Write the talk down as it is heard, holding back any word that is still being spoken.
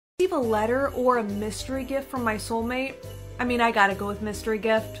Receive a letter or a mystery gift from my soulmate? I mean, I gotta go with mystery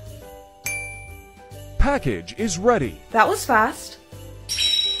gift. Package is ready. That was fast.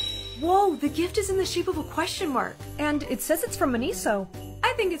 Whoa, the gift is in the shape of a question mark. And it says it's from Miniso.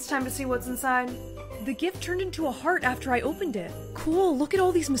 I think it's time to see what's inside. The gift turned into a heart after I opened it. Cool, look at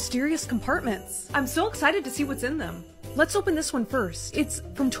all these mysterious compartments. I'm so excited to see what's in them. Let's open this one first. It's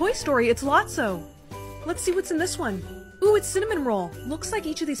from Toy Story, it's Lotso. Let's see what's in this one. Ooh, it's cinnamon roll. Looks like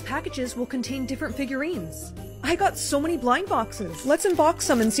each of these packages will contain different figurines. I got so many blind boxes. Let's unbox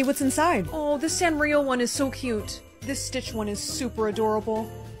some and see what's inside. Oh, this Sanrio one is so cute. This Stitch one is super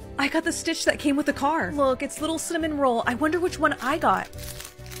adorable. I got the Stitch that came with the car. Look, it's little cinnamon roll. I wonder which one I got.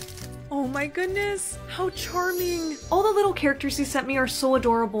 Oh my goodness, how charming. All the little characters he sent me are so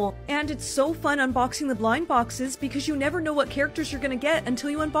adorable. And it's so fun unboxing the blind boxes because you never know what characters you're gonna get until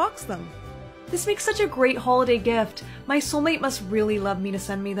you unbox them. This makes such a great holiday gift. My soulmate must really love me to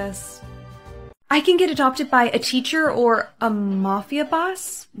send me this. I can get adopted by a teacher or a mafia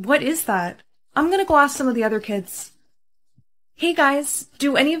boss? What is that? I'm gonna go ask some of the other kids. Hey guys,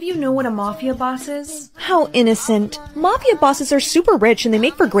 do any of you know what a mafia boss is? How innocent. Mafia bosses are super rich and they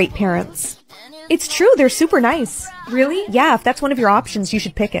make for great parents. It's true, they're super nice. Really? Yeah, if that's one of your options, you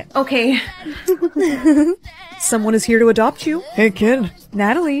should pick it. Okay. Someone is here to adopt you. Hey kid.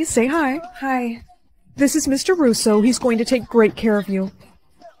 Natalie, say hi. Hi. This is Mr. Russo. He's going to take great care of you.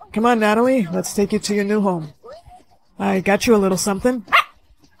 Come on, Natalie. Let's take you to your new home. I got you a little something.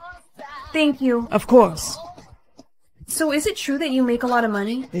 Thank you. Of course. So is it true that you make a lot of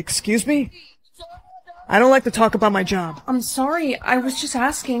money? Excuse me? I don't like to talk about my job. I'm sorry, I was just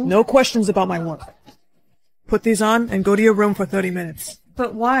asking. No questions about my work. Put these on and go to your room for 30 minutes.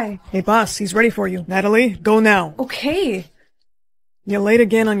 But why? Hey boss, he's ready for you. Natalie, go now. Okay. You're late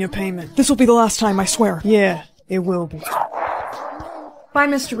again on your payment. This will be the last time, I swear. Yeah, it will be. Bye,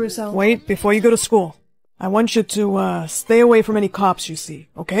 Mr. Russo. Wait, before you go to school. I want you to, stay away from any cops you see,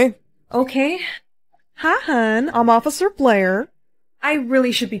 okay? Okay. Hi, hun. I'm Officer Blair. I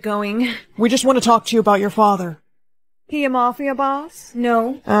really should be going. We just want to talk to you about your father. He a mafia boss?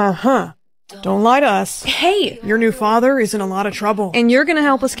 No. Uh-huh. Don't lie to us. Hey! Your new father is in a lot of trouble. And you're gonna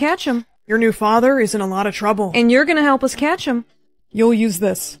help us catch him. Your new father is in a lot of trouble. And you're gonna help us catch him. You'll use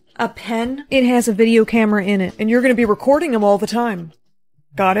this. A pen? It has a video camera in it, and you're gonna be recording him all the time.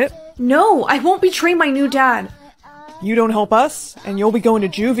 Got it? No, I won't betray my new dad. You don't help us, and you'll be going to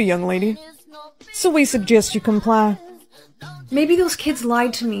juvie, young lady. So we suggest you comply. Maybe those kids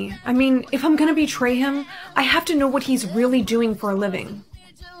lied to me. I mean, if I'm gonna betray him, I have to know what he's really doing for a living.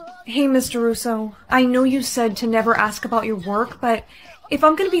 Hey, Mr. Russo, I know you said to never ask about your work, but if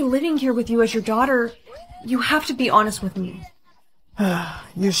I'm gonna be living here with you as your daughter, you have to be honest with me.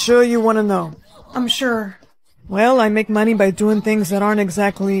 You sure you want to know? I'm sure. Well, I make money by doing things that aren't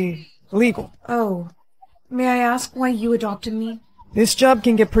exactly legal. Oh. May I ask why you adopted me? This job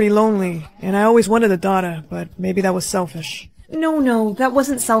can get pretty lonely, and I always wanted a daughter, but maybe that was selfish. No, that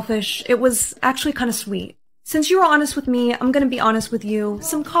wasn't selfish. It was actually kind of sweet. Since you were honest with me, I'm gonna be honest with you.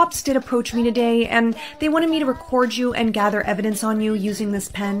 Some cops did approach me today, and they wanted me to record you and gather evidence on you using this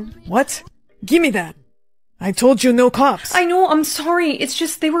pen. What? Give me that! I told you no cops! I know, I'm sorry. It's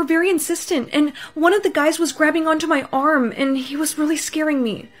just they were very insistent, and one of the guys was grabbing onto my arm, and he was really scaring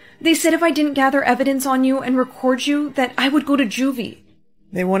me. They said if I didn't gather evidence on you and record you, that I would go to juvie.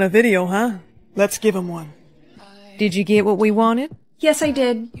 They want a video, huh? Let's give them one. Did you get what we wanted? Yes, I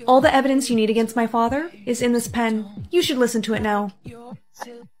did. All the evidence you need against my father is in this pen. You should listen to it now.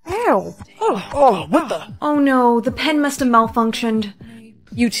 Ow! Oh, what the? Oh no, the pen must have malfunctioned.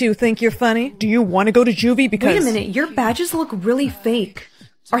 You two think you're funny? Do you want to go to juvie because— Wait a minute, your badges look really fake.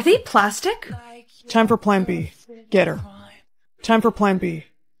 Are they plastic? Time for plan B. Get her. Time for plan B.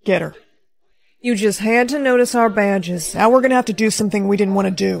 Get her. You just had to notice our badges. Now we're gonna have to do something we didn't want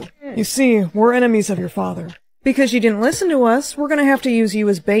to do. You see, we're enemies of your father. Because you didn't listen to us, we're gonna have to use you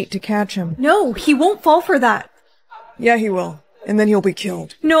as bait to catch him. No, he won't fall for that. Yeah, he will. And then he'll be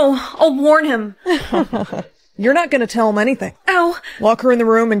killed. No, I'll warn him. You're not gonna tell him anything. Ow! Lock her in the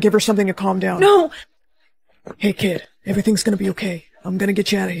room and give her something to calm down. No! Hey kid, everything's gonna be okay. I'm gonna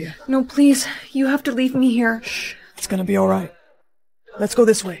get you out of here. No, please. You have to leave me here. Shh. It's gonna be alright. Let's go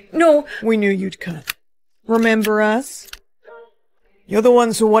this way. No! We knew you'd come. Remember us? You're the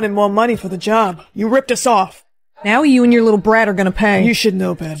ones who wanted more money for the job. You ripped us off. Now you and your little brat are gonna pay. You should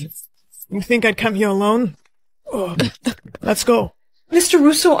know better. You think I'd come here alone? Ugh. Let's go. Mr.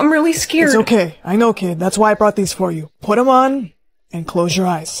 Russo, I'm really scared. It's okay. I know, kid. That's why I brought these for you. Put them on, and close your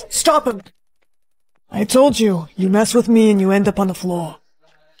eyes. Stop him! I told you, you mess with me and you end up on the floor.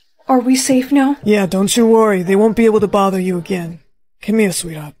 Are we safe now? Yeah, don't you worry. They won't be able to bother you again. Come here,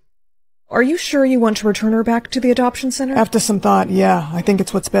 sweetheart. Are you sure you want to return her back to the adoption center? After some thought, yeah, I think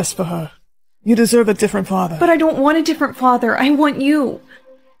it's what's best for her. You deserve a different father. But I don't want a different father. I want you.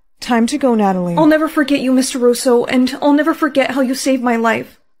 Time to go, Natalie. I'll never forget you, Mr. Russo, and I'll never forget how you saved my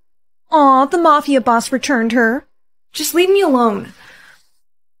life. Aw, the mafia boss returned her. Just leave me alone.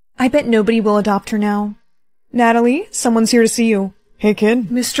 I bet nobody will adopt her now. Natalie, someone's here to see you. Hey, kid.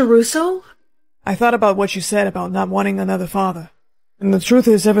 Mr. Russo? I thought about what you said about not wanting another father. And the truth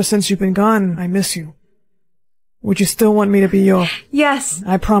is, ever since you've been gone, I miss you. Would you still want me to be your... Yes.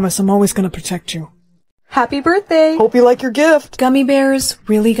 I promise I'm always gonna protect you. Happy birthday. Hope you like your gift. Gummy bears?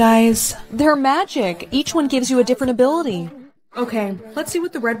 Really, guys? They're magic. Each one gives you a different ability. Okay, let's see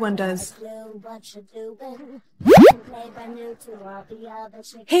what the red one does.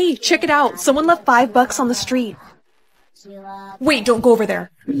 Hey, check it out. Someone left $5 on the street. Wait, don't go over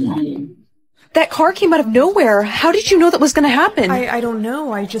there. That car came out of nowhere. How did you know that was going to happen? I don't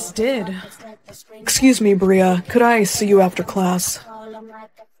know. I just did. Excuse me, Bria. Could I see you after class?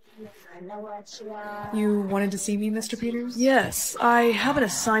 You wanted to see me, Mr. Peters? Yes, I have an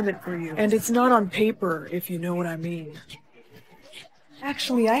assignment for you. And it's not on paper, if you know what I mean.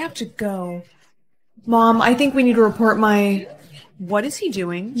 Actually, I have to go. Mom, I think we need to report my... What is he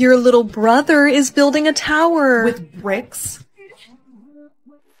doing? Your little brother is building a tower. With bricks?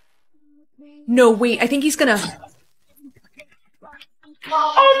 No, wait, I think he's gonna...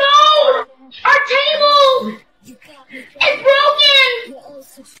 Oh no! Our table! It's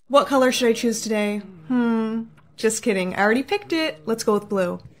broken! What color should I choose today? Just kidding. I already picked it. Let's go with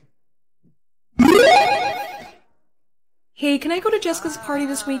blue. Hey, can I go to Jessica's party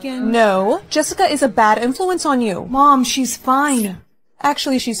this weekend? No. Jessica is a bad influence on you. Mom, she's fine.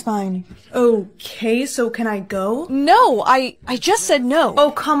 Actually, she's fine. Okay, so can I go? No, I just said no. Oh,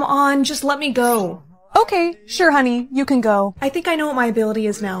 come on. Just let me go. Okay, sure, honey. You can go. I think I know what my ability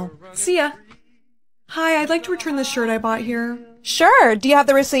is now. See ya. Hi, I'd like to return this shirt I bought here. Sure. Do you have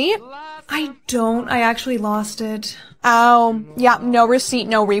the receipt? I don't. I actually lost it. Oh, yeah, no receipt,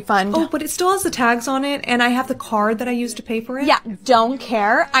 no refund. Oh, but it still has the tags on it, and I have the card that I used to pay for it. Yeah, don't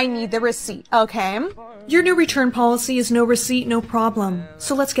care. I need the receipt, okay? Your new return policy is no receipt, no problem.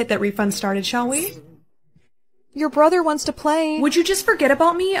 So let's get that refund started, shall we? Your brother wants to play. Would you just forget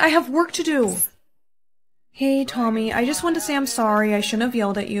about me? I have work to do. Hey, Tommy, I just wanted to say I'm sorry. I shouldn't have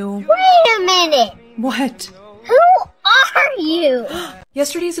yelled at you. Wait a minute! What? Who are you?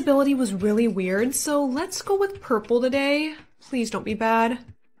 Yesterday's ability was really weird, so let's go with purple today. Please don't be bad.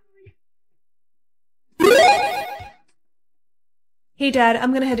 Hey, Dad,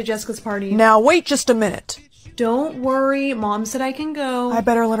 I'm gonna head to Jessica's party. Now wait just a minute. Don't worry, Mom said I can go. I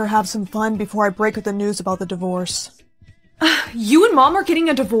better let her have some fun before I break her the news about the divorce. You and Mom are getting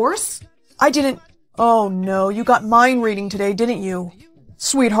a divorce? I didn't... Oh no, you got mind reading today, didn't you?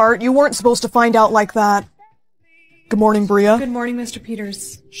 Sweetheart, you weren't supposed to find out like that. Good morning, Bria. Good morning, Mr.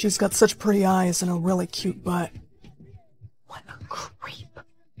 Peters. She's got such pretty eyes and a really cute butt. What a creep.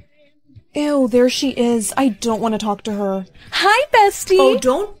 Ew, there she is. I don't want to talk to her. Hi, bestie! Oh,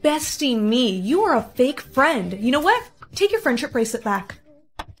 don't bestie me. You are a fake friend. You know what? Take your friendship bracelet back.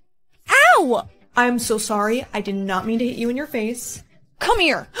 Ow! I'm so sorry. I did not mean to hit you in your face. Come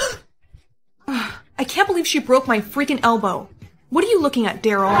here! I can't believe she broke my freaking elbow. What are you looking at,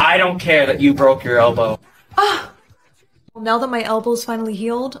 Daryl? I don't care that you broke your elbow. Well, now that my elbow's finally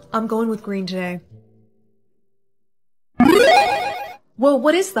healed, I'm going with green today. Whoa,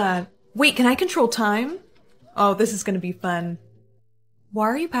 what is that? Wait, can I control time? Oh, this is gonna be fun. Why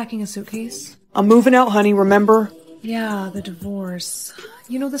are you packing a suitcase? I'm moving out, honey, remember? Yeah, the divorce.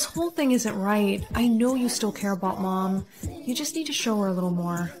 You know, this whole thing isn't right. I know you still care about Mom. You just need to show her a little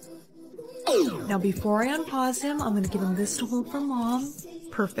more. Now, before I unpause him, I'm gonna give him this to hold for Mom.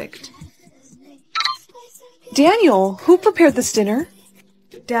 Perfect. Daniel, who prepared this dinner?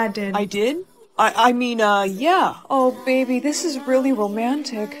 Dad did. I did? I mean, yeah. Oh, baby, this is really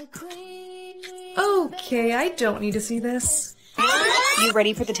romantic. Okay, I don't need to see this. You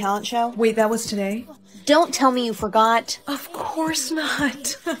ready for the talent show? Wait, that was today? Don't tell me you forgot. Of course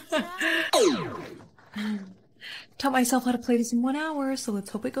not. Taught myself how to play this in 1 hour, so let's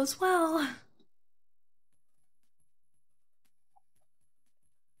hope it goes well.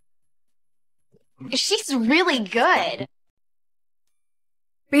 She's really good.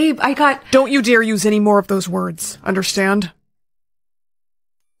 Babe, I got... Don't you dare use any more of those words, understand?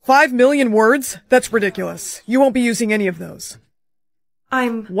 5 million words? That's ridiculous. You won't be using any of those.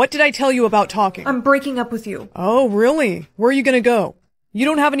 What did I tell you about talking? I'm breaking up with you. Oh, really? Where are you gonna go? You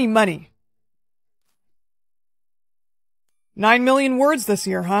don't have any money. 9 million words this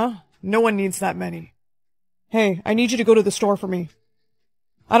year, huh? No one needs that many. Hey, I need you to go to the store for me.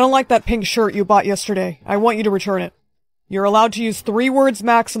 I don't like that pink shirt you bought yesterday. I want you to return it. You're allowed to use 3 words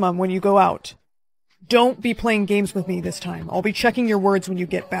maximum when you go out. Don't be playing games with me this time. I'll be checking your words when you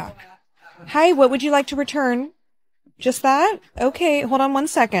get back. Hi, what would you like to return? Just that? Okay, hold on 1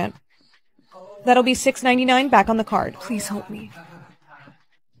 second. That'll be $6.99 back on the card. Please help me.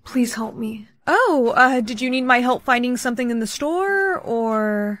 Please help me. Oh, did you need my help finding something in the store,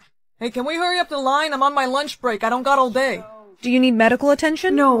 or...? Hey, can we hurry up the line? I'm on my lunch break. I don't got all day. Do you need medical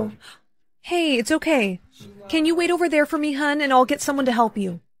attention? No. Hey, it's okay. Can you wait over there for me, hun, and I'll get someone to help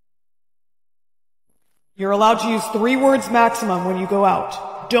you. You're allowed to use 3 words maximum when you go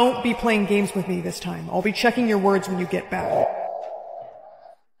out. Don't be playing games with me this time. I'll be checking your words when you get back.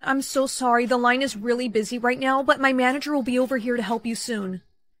 I'm so sorry, the line is really busy right now, but my manager will be over here to help you soon.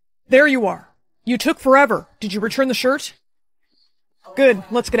 There you are. You took forever. Did you return the shirt? Good,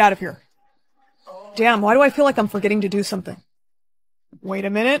 let's get out of here. Damn, why do I feel like I'm forgetting to do something? Wait a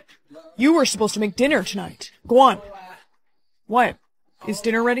minute. You were supposed to make dinner tonight. Go on. What? Is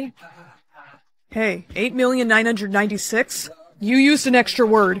dinner ready? Hey, 8,996,000? You used an extra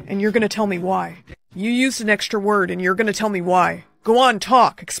word, and you're gonna tell me why. You used an extra word, and you're gonna tell me why. Go on,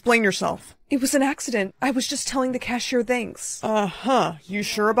 talk. Explain yourself. It was an accident. I was just telling the cashier thanks. Uh-huh. You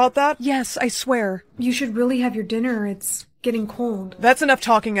sure about that? Yes, I swear. You should really have your dinner. It's getting cold. That's enough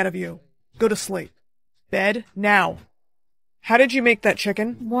talking out of you. Go to sleep. Bed, now. How did you make that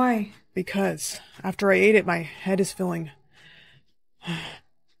chicken? Why? Because after I ate it, my head is filling.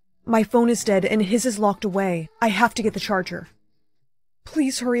 My phone is dead, and his is locked away. I have to get the charger.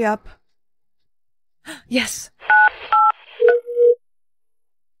 Please hurry up. Yes.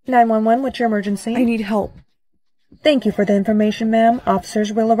 911, what's your emergency? I need help. Thank you for the information, ma'am.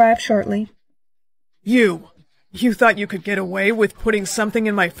 Officers will arrive shortly. You thought you could get away with putting something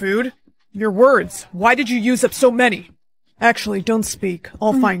in my food? Your words. Why did you use up so many? Actually, don't speak.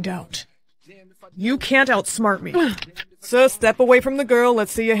 I'll find out. You can't outsmart me. So step away from the girl.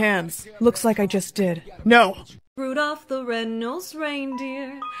 Let's see your hands. Looks like I just did. No. Rudolph the red-nosed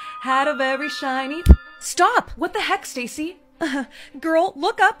reindeer had a very shiny... Stop! What the heck, Stacy? Girl,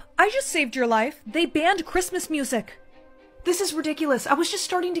 look up. I just saved your life. They banned Christmas music. This is ridiculous. I was just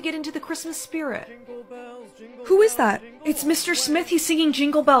starting to get into the Christmas spirit. Who is that? It's Mr. Smith. He's singing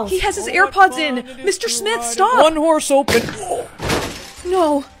Jingle Bells. He has his AirPods in. Mr. Smith, stop! One horse open.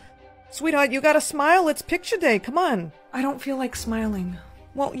 No. Sweetheart, you gotta smile. It's picture day. Come on. I don't feel like smiling.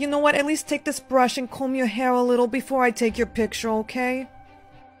 Well, you know what? At least take this brush and comb your hair a little before I take your picture, okay?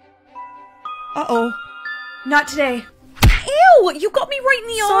 Uh-oh. Not today. Ew! You got me right in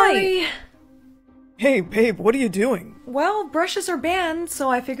the eye! Hey, babe, what are you doing? Well, brushes are banned, so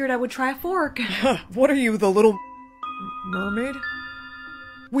I figured I would try a fork. What are you, the little... mermaid?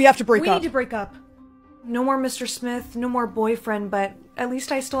 We have to break up. We need to break up. No more Mr. Smith, no more boyfriend, but at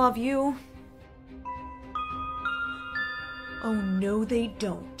least I still have you. Oh, no, they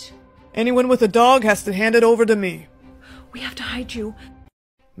don't. Anyone with a dog has to hand it over to me. We have to hide you.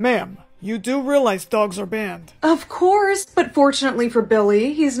 Ma'am, you do realize dogs are banned. Of course, but fortunately for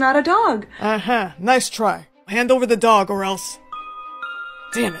Billy, he's not a dog. Uh-huh, nice try. Hand over the dog or else...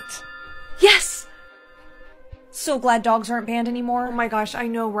 Damn it. Yes! So glad dogs aren't banned anymore. Oh my gosh, I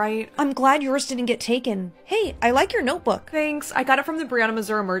know, right? I'm glad yours didn't get taken. Hey, I like your notebook. Thanks, I got it from the Brianna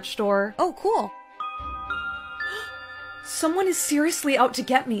Mizura merch store. Oh, cool. Someone is seriously out to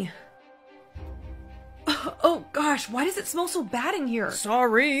get me. Oh gosh, why does it smell so bad in here?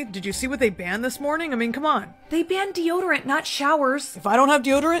 Sorry, did you see what they banned this morning? I mean, come on. They banned deodorant, not showers. If I don't have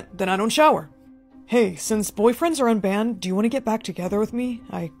deodorant, then I don't shower. Hey, since boyfriends are unbanned, do you want to get back together with me?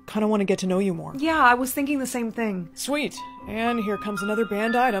 I kind of want to get to know you more. Yeah, I was thinking the same thing. Sweet. And here comes another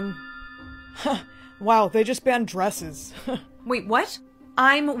banned item. Wow, they just banned dresses. Wait, what?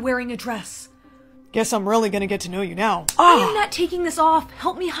 I'm wearing a dress. Guess I'm really gonna get to know you now. I am not taking this off.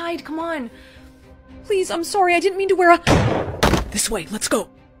 Help me hide, come on. Please, I'm sorry, I didn't mean to wear a... This way, let's go.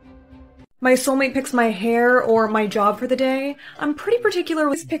 My soulmate picks my hair or my job for the day. I'm pretty particular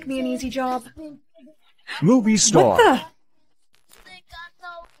with pick me an easy job. Movie star. What the?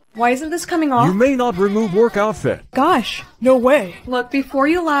 Why isn't this coming off? You may not remove work outfit. Gosh. No way. Look, before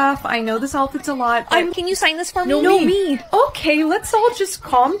you laugh, I know this outfit's a lot, but... Can you sign this for me? No, me. Okay, let's all just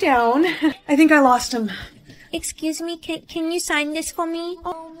calm down. I think I lost him. Excuse me, can you sign this for me?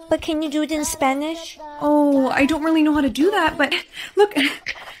 But can you do it in Spanish? Oh, I don't really know how to do that, but look,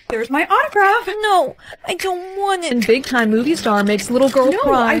 there's my autograph. No, I don't want it. And big time movie star makes little girl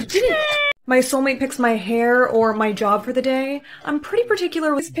cry. I didn't. My soulmate picks my hair or my job for the day. I'm pretty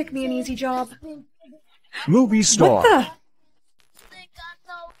particular with pick me an easy job. Movie star. What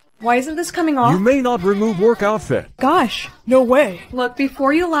the? Why isn't this coming You off? may not remove work outfit. Gosh, no way. Look,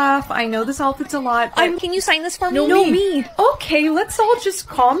 before you laugh, I know this outfit's a lot, but... Can you sign this for me? No, me. Okay, let's all just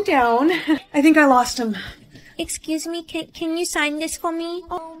calm down. I think I lost him. Excuse me, can you sign this for me?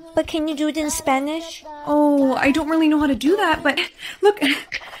 But can you do it in Spanish? Oh, I don't really know how to do that, but look,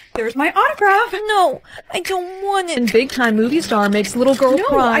 there's my autograph. No, I don't want it. And big-time movie star makes little girl No,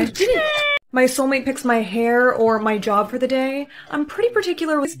 cry. I didn't. My soulmate picks my hair or my job for the day. I'm pretty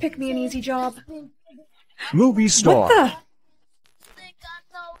particular with pick me an easy job. Movie star. What the?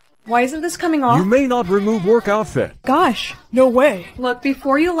 Why isn't this coming off? You may not remove work outfit. Gosh, no way. Look,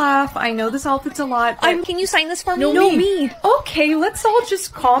 before you laugh, I know this outfit's a lot, but... Can you sign this for me? No, me. Okay, let's all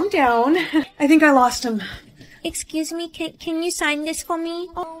just calm down. I think I lost him. Excuse me, can you sign this for me?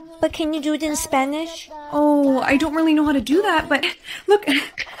 But can you do it in Spanish? Oh, I don't really know how to do that, but look,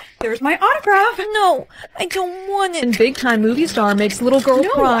 there's my autograph. No, I don't want it. And big-time movie star makes little girl No,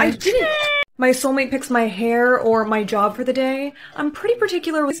 cry. I didn't. My soulmate picks my hair or my job for the day. I'm pretty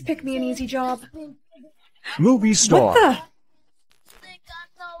particular with pick me an easy job. Movie star. What the?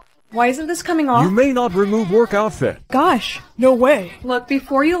 Why isn't this coming off? You may not remove work outfit. Gosh, no way. Look,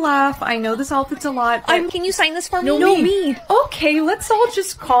 before you laugh, I know this outfit's a lot, but... Can you sign this for me? No, me. Okay, let's all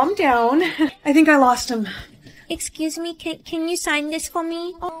just calm down. I think I lost him. Excuse me, can you sign this for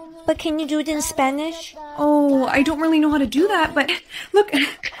me? But can you do it in Spanish? Oh, I don't really know how to do that, but look,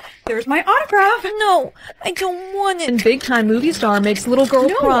 there's my autograph. No, I don't want it. And big-time movie star makes little girl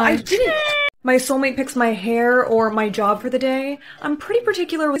No, cry. I didn't. My soulmate picks my hair or my job for the day. I'm pretty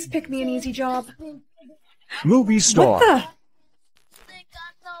particular with pick me an easy job. Movie star. What the?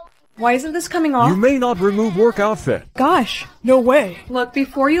 Why isn't this coming off? You may not remove work outfit. Gosh, no way. Look,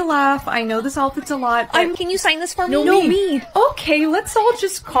 before you laugh, I know this outfit's a lot, but... Can you sign this for me? No, me. Okay, let's all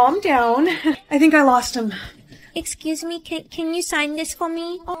just calm down. I think I lost him. Excuse me, can you sign this for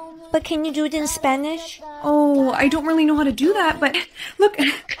me? But can you do it in Spanish? Oh, I don't really know how to do that, but look,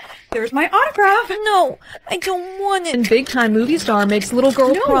 there's my autograph. No, I don't want it. And big-time movie star makes little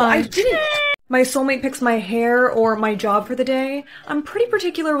girl No, cry. I didn't. My soulmate picks my hair or my job for the day. I'm pretty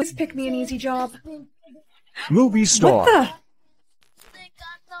particular with pick me an easy job. Movie star. What the?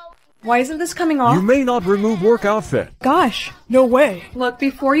 Why isn't this coming off? You may not remove work outfit. Gosh, no way. Look,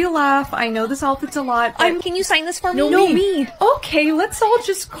 before you laugh, I know this outfit's a lot, but... Can you sign this for me? No, me. Okay, let's all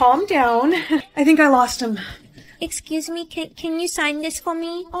just calm down. I think I lost him. Excuse me, can you sign this for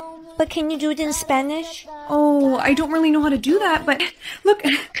me? But can you do it in Spanish? Oh, I don't really know how to do that, but look,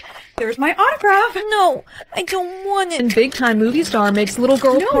 there's my autograph. No, I don't want it. And big-time movie star makes little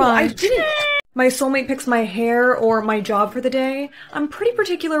girl No, cry. I didn't. My soulmate picks my hair or my job for the day. I'm pretty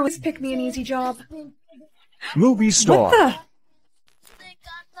particular with pick me an easy job. Movie star. What the?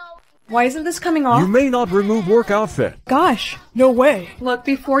 Why isn't this coming off? You may not remove work outfit. Gosh, no way. Look,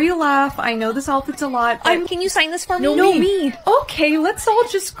 before you laugh, I know this outfit's a lot, but... Can you sign this for me? No, me. Okay, let's all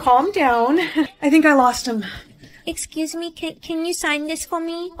just calm down. I think I lost him. Excuse me, can you sign this for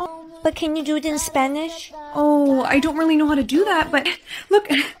me? But can you do it in Spanish? Oh, I don't really know how to do that, but look,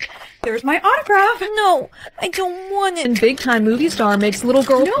 there's my autograph. No, I don't want it. And big-time movie star makes little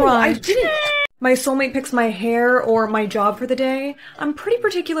girl No, cry. I didn't. My soulmate picks my hair or my job for the day. I'm pretty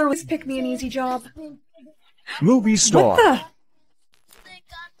particular with pick me an easy job. Movie star. What the?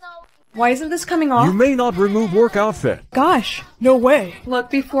 Why isn't this coming off? You may not remove work outfit. Gosh, no way.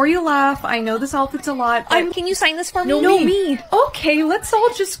 Look, before you laugh, I know this outfit's a lot, but... Can you sign this for me? No, me. Okay, let's all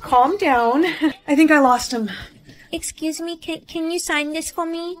just calm down. I think I lost him. Excuse me, can you sign this for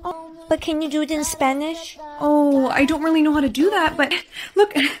me? But can you do it in Spanish? Oh, I don't really know how to do that, but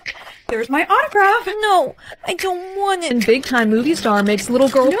look, there's my autograph. No, I don't want it. And big-time movie star makes little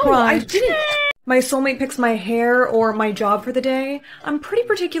girl No, cry. I didn't. My soulmate picks my hair or my job for the day. I'm pretty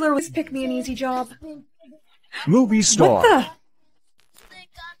particular with pick me an easy job. Movie star. What the?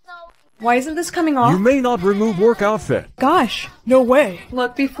 Why isn't this coming off? You may not remove work outfit. Gosh, no way.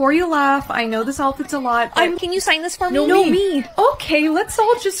 Look, before you laugh, I know this outfit's a lot, but... Can you sign this for me? No, me. Okay, let's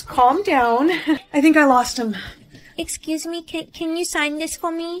all just calm down. I think I lost him. Excuse me, can you sign this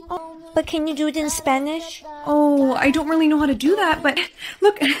for me? But can you do it in Spanish? Oh, I don't really know how to do that, but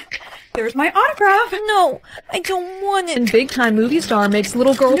look, there's my autograph. No, I don't want it. And big-time movie star makes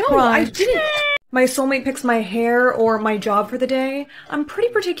little girl No, cry. I didn't. My soulmate picks my hair or my job for the day. I'm pretty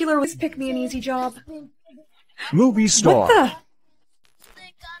particular with pick me an easy job. Movie star. What the?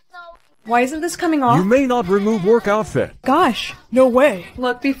 Why isn't this coming off? You may not remove work outfit. Gosh, no way.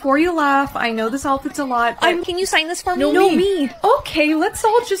 Look, before you laugh, I know this outfit's a lot, but... Can you sign this for me? No, me. Okay, let's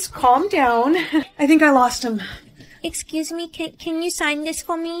all just calm down. I think I lost him. Excuse me, can you sign this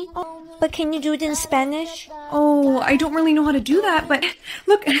for me? But can you do it in Spanish? Oh, I don't really know how to do that, but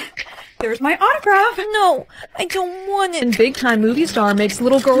look, there's my autograph. No, I don't want it. And big time movie star makes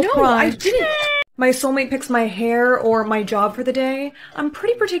little girl No, cry. I didn't. My soulmate picks my hair or my job for the day. I'm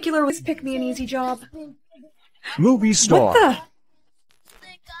pretty particular with pick me an easy job. Movie star. What the?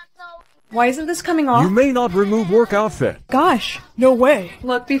 Why isn't this coming off? You may not remove work outfit. Gosh, no way.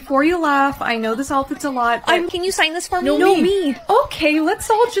 Look, before you laugh, I know this outfit's a lot, but... Can you sign this for me? No, me. Okay, let's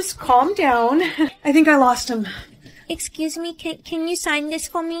all just calm down. I think I lost him. Excuse me, can you sign this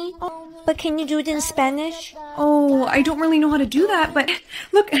for me? But can you do it in Spanish? Oh, I don't really know how to do that, but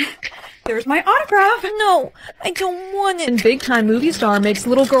look, there's my autograph. No, I don't want it. And big time movie star makes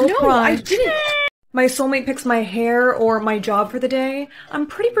little girl No, cry. I didn't. My soulmate picks my hair or my job for the day. I'm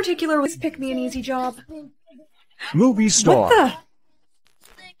pretty particular with pick me an easy job. Movie star. What the?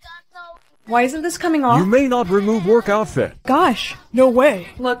 Why isn't this coming off? You may not remove work outfit. Gosh, no way.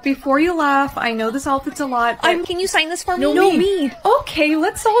 Look, before you laugh, I know this outfit's a lot, but... Can you sign this for me? No, me. Okay,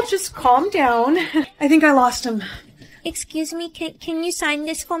 let's all just calm down. I think I lost him. Excuse me, can you sign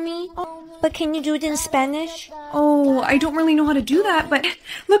this for me? But can you do it in Spanish? Oh, I don't really know how to do that, but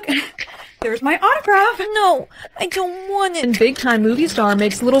look, there's my autograph. No, I don't want it. And big time movie star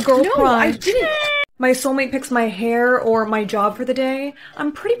makes little girl No, cry. I didn't. My soulmate picks my hair or my job for the day.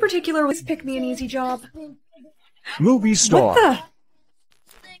 I'm pretty particular with pick me an easy job. Movie star. What the?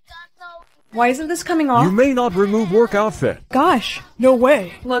 Why isn't this coming off? You may not remove work outfit. Gosh, no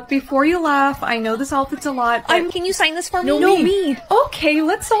way. Look, before you laugh, I know this outfit's a lot, but... Can you sign this for me? No, me. Okay,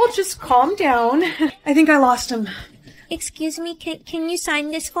 let's all just calm down. I think I lost him. Excuse me, can you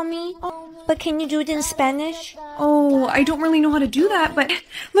sign this for me? But can you do it in Spanish? Oh, I don't really know how to do that, but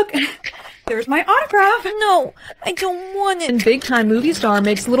look, there's my autograph. No, I don't want it. And big time movie star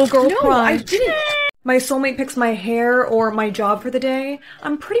makes little girl No, cry. I didn't. My soulmate picks my hair or my job for the day.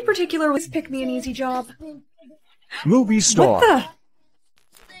 I'm pretty particular with pick me an easy job. Movie star. What the?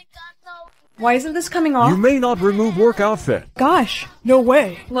 Why isn't this coming off? You may not remove work outfit. Gosh, no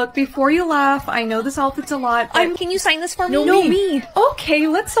way. Look, before you laugh, I know this outfit's a lot, but... Can you sign this for me? No, me. Okay,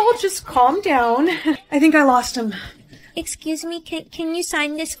 let's all just calm down. I think I lost him. Excuse me, can you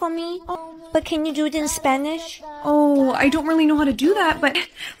sign this for me? But can you do it in Spanish? Oh, I don't really know how to do that, but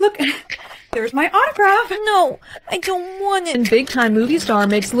look, there's my autograph. No, I don't want it. And big time movie star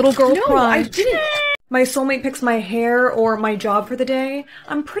makes little girl No, cry. I didn't. My soulmate picks my hair or my job for the day.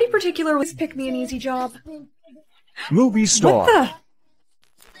 I'm pretty particular with pick me an easy job. Movie star. What the?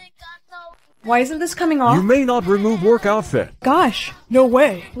 Why isn't this coming off? You may not remove work outfit. Gosh, no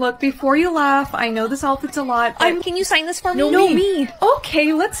way. Look, before you laugh, I know this outfit's a lot, but... Can you sign this for me? No, me.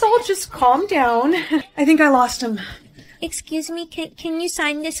 Okay, let's all just calm down. I think I lost him. Excuse me, can you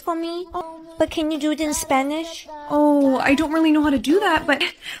sign this for me? But can you do it in Spanish? Oh, I don't really know how to do that, but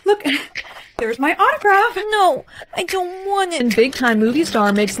look, there's my autograph. No, I don't want it. And big time movie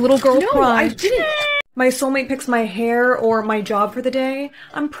star makes little girl No, cry. I didn't. My soulmate picks my hair or my job for the day.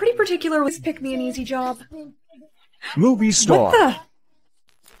 I'm pretty particular with pick me an easy job. Movie star. What the?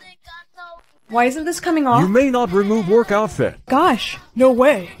 Why isn't this coming off? You may not remove work outfit. Gosh, no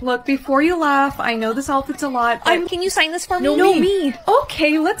way. Look, before you laugh, I know this outfit's a lot, but... Can you sign this for me? No, me.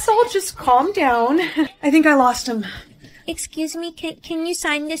 Okay, let's all just calm down. I think I lost him. Excuse me, can you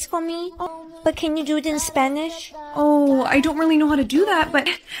sign this for me? But can you do it in Spanish? Oh, I don't really know how to do that, but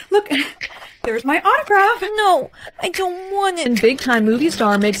look, there's my autograph. No, I don't want it. And big time movie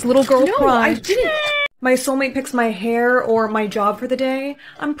star makes little girl No, cry. I didn't. My soulmate picks my hair or my job for the day.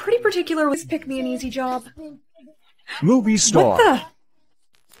 I'm pretty particular with pick me an easy job. Movie star. What the?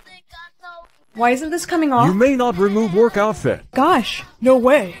 Why isn't this coming off? You may not remove work outfit. Gosh, no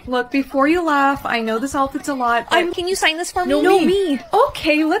way. Look, before you laugh, I know this outfit's a lot, but... Can you sign this for me? No, me.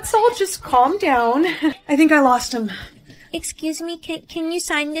 Okay, let's all just calm down. I think I lost him. Excuse me, can you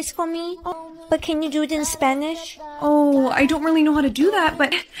sign this for me? But can you do it in Spanish? Oh, I don't really know how to do that,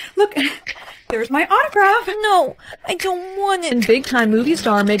 but look, there's my autograph. No, I don't want it. And big time movie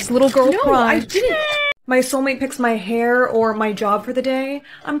star makes little girl No, cry. I didn't. My soulmate picks my hair or my job for the day.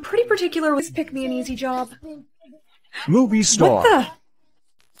 I'm pretty particular with pick me an easy job. Movie star. What the?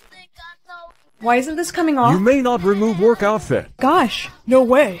 Why isn't this coming off? You may not remove work outfit. Gosh, no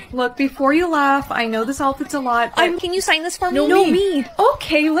way. Look, before you laugh, I know this outfit's a lot, but... Can you sign this for me? No, me.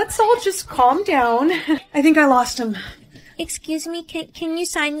 Okay, let's all just calm down. I think I lost him. Excuse me, can you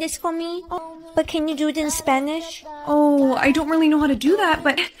sign this for me? But can you do it in Spanish? Oh, I don't really know how to do that,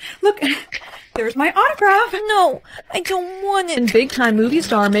 but look, there's my autograph. No, I don't want it. And big time movie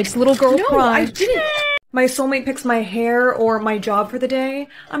star makes little girl No, cry. I didn't. My soulmate picks my hair or my job for the day.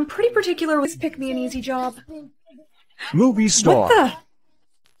 I'm pretty particular with pick me an easy job. Movie star. What the?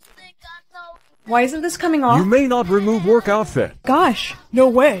 Why isn't this coming You off? may not remove work outfit. Gosh, no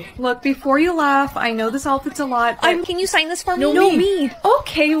way. Look, before you laugh, I know this outfit's a lot, but... Can you sign this for me? No, me.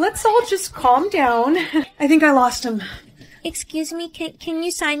 Okay, let's all just calm down. I think I lost him. Excuse me, can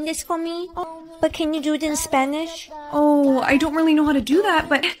you sign this for me? But can you do it in Spanish? Oh, I don't really know how to do that,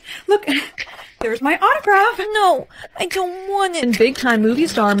 but look, there's my autograph. No, I don't want it. And big-time movie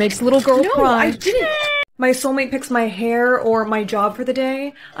star makes little girl No, cry. I didn't. My soulmate picks my hair or my job for the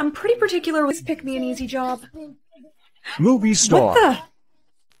day. I'm pretty particular with pick me an easy job. Movie star. What the?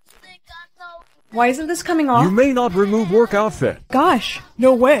 Why isn't this coming You off? may not remove work outfit. Gosh,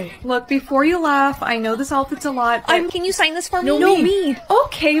 no way. Look, before you laugh, I know this outfit's a lot, but... Can you sign this for me? No, me.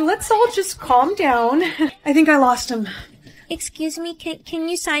 Okay, let's all just calm down. I think I lost him. Excuse me, can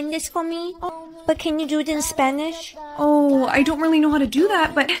you sign this for me? But can you do it in Spanish? Oh, I don't really know how to do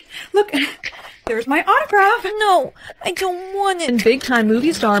that, but look, there's my autograph. No, I don't want it. And big-time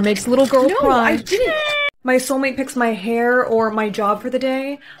movie star makes little girl No, cry. I didn't. My soulmate picks my hair or my job for the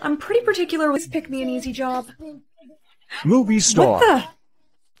day. I'm pretty particular with pick me an easy job. Movie star. What the?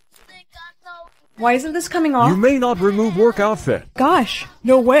 Why isn't this coming You off? may not remove work outfit. Gosh,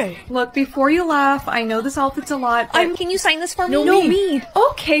 no way. Look, before you laugh, I know this outfit's a lot, but... Can you sign this for me? No, me.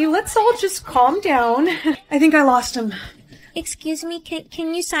 Okay, let's all just calm down. I think I lost him. Excuse me,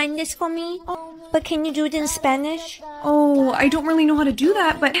 can you sign this for me? But can you do it in Spanish? Oh, I don't really know how to do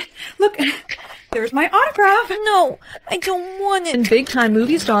that, but look, there's my autograph. No, I don't want it. And big-time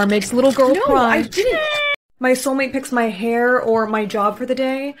movie star makes little girl No, cry. I didn't. My soulmate picks my hair or my job for the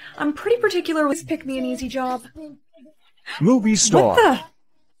day. I'm pretty particular with pick me an easy job. Movie star. What the?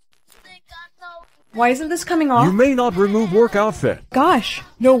 Why isn't this coming You off? may not remove work outfit. Gosh,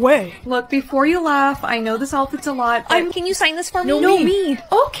 no way. Look, before you laugh, I know this outfit's a lot, but... Can you sign this for me? No, me.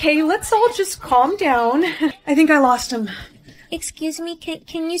 Okay, let's all just calm down. I think I lost him. Excuse me,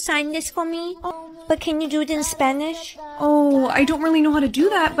 can you sign this for me? But can you do it in Spanish? Oh, I don't really know how to do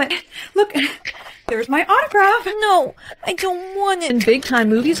that, but look, there's my autograph. No, I don't want it. And big-time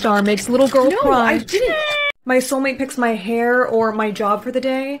movie star makes little girl No, cry. I didn't. My soulmate picks my hair or my job for the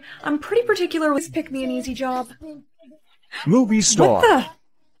day. I'm pretty particular with pick me an easy job. Movie star. What the?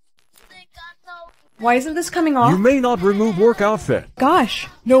 Why isn't this coming You off? may not remove work outfit. Gosh,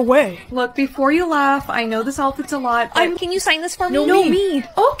 no way. Look, before you laugh, I know this outfit's a lot, but... Can you sign this for me? No, me.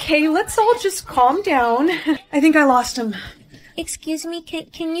 Okay, let's all just calm down. I think I lost him. Excuse me,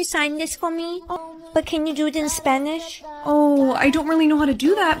 can you sign this for me? But can you do it in Spanish? Oh, I don't really know how to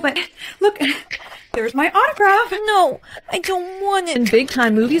do that, but look, there's my autograph. No, I don't want it. And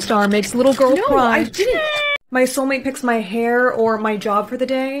big-time movie star makes little girl No, cry. I didn't. My soulmate picks my hair or my job for the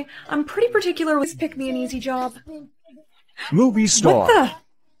day. I'm pretty particular with pick me an easy job. Movie star. What the?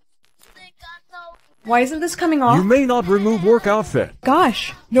 Why isn't this coming You off? may not remove work outfit.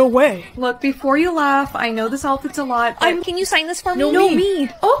 Gosh, no way. Look, before you laugh, I know this outfit's a lot, but... Can you sign this for me? No, me.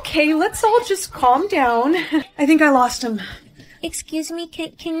 Okay, let's all just calm down. I think I lost him. Excuse me,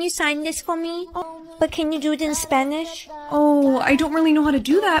 can you sign this for me? But can you do it in Spanish? Oh, I don't really know how to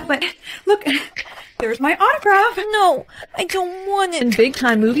do that, but look, there's my autograph. No, I don't want it. And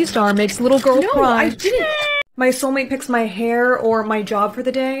big-time movie star makes little girl No, cry. I didn't. My soulmate picks my hair or my job for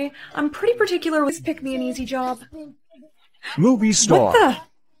the day. I'm pretty particular with pick me an easy job. Movie star. What the?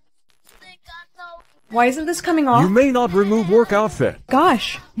 Why isn't this coming You off? may not remove work outfit.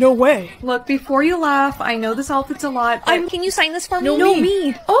 Gosh, no way. Look, before you laugh, I know this outfit's a lot, but... Can you sign this for me? No,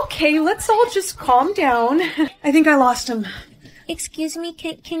 me. Okay, let's all just calm down. I think I lost him. Excuse me,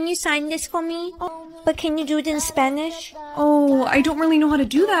 can you sign this for me? But can you do it in Spanish? Oh, I don't really know how to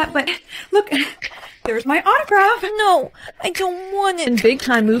do that, but look, there's my autograph. No, I don't want it. And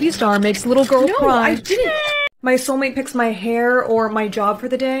big-time movie star makes little girl No, cry. I didn't. My soulmate picks my hair or my job for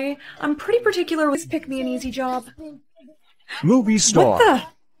the day. I'm pretty particular with pick me an easy job. Movie star. What the?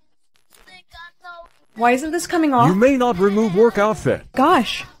 Why isn't this coming You off? may not remove work outfit.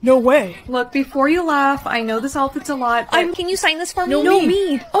 Gosh, no way. Look, before you laugh, I know this outfit's a lot, but... Can you sign this for me? No,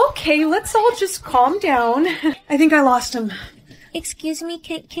 me. Okay, let's all just calm down. I think I lost him. Excuse me,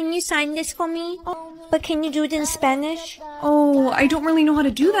 can you sign this for me? But can you do it in Spanish? Oh, I don't really know how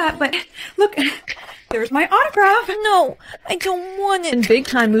to do that, but look, there's my autograph. No, I don't want it. And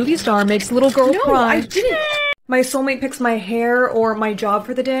big-time movie star makes little girl No, cry. I didn't. My soulmate picks my hair or my job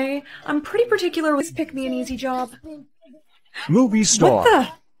for the day. I'm pretty particular with pick me an easy job. Movie star. What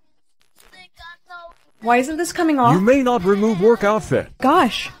the? Why isn't this coming You off? may not remove work outfit.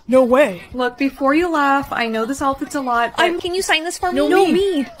 Gosh, no way. Look, before you laugh, I know this outfit's a lot, but... Can you sign this for me? No,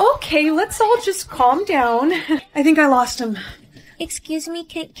 me. Okay, let's all just calm down. I think I lost him. Excuse me,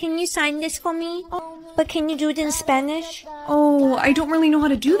 can you sign this for me? But can you do it in Spanish? Oh, I don't really know how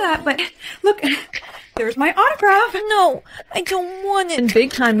to do that, but look, there's my autograph. No, I don't want it. And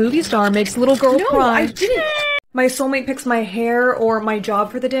big time movie star makes little girl No, cry. I didn't. My soulmate picks my hair or my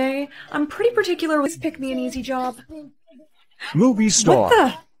job for the day. I'm pretty particular with pick me an easy job. Movie star. What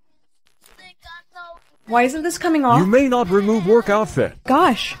the? Why isn't this coming off? You may not remove work outfit.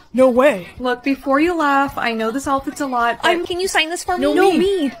 Gosh, no way. Look, before you laugh, I know this outfit's a lot, but... Can you sign this for me? No,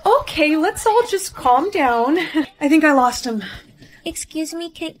 me. Okay, let's all just calm down. I think I lost him. Excuse me,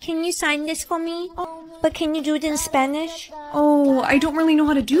 can you sign this for me? But can you do it in Spanish? Oh, I don't really know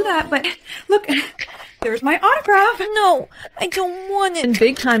how to do that, but look, there's my autograph. No, I don't want it. And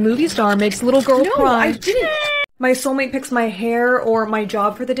big time movie star makes little girl No, cry. I didn't. My soulmate picks my hair or my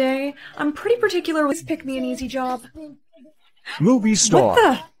job for the day. I'm pretty particular with pick me an easy job. Movie star. What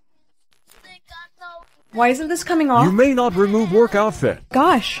the? Why isn't this coming off? You may not remove work outfit.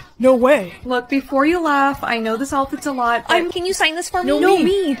 Gosh, no way. Look, before you laugh, I know this outfit's a lot, but... Can you sign this for me? No,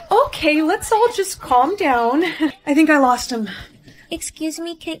 me. Okay, let's all just calm down. I think I lost him. Excuse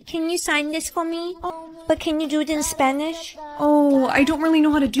me, can you sign this for me? But can you do it in Spanish? Oh, I don't really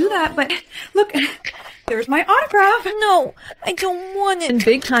know how to do that, but look, there's my autograph. No, I don't want it. And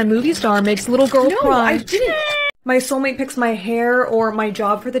big time movie star makes little girl No, cry. I didn't. My soulmate picks my hair or my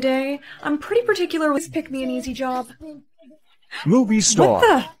job for the day. I'm pretty particular with pick me an easy job. Movie star. What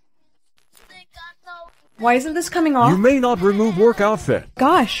the? Why isn't this coming off? You may not remove work outfit.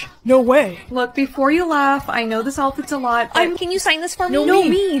 Gosh, no way. Look, before you laugh, I know this outfit's a lot, but... Can you sign this for me? No,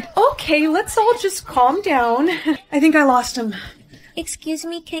 me. Okay, let's all just calm down. I think I lost him. Excuse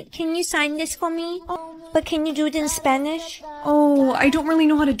me, can you sign this for me? But can you do it in Spanish? Oh, I don't really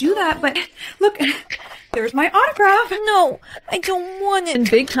know how to do that, but look, there's my autograph. No, I don't want it. And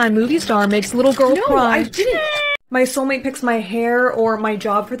big time movie star makes little girl No, cry. I didn't. My soulmate picks my hair or my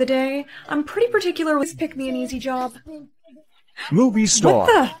job for the day. I'm pretty particular with pick me an easy job. Movie star. What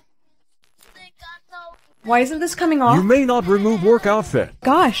the? Why isn't this coming off? You may not remove work outfit.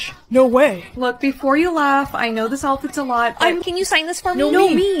 Gosh, no way. Look, before you laugh, I know this outfit's a lot, but... Can you sign this for me? No,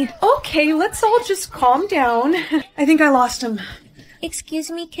 me. Okay, let's all just calm down. I think I lost him.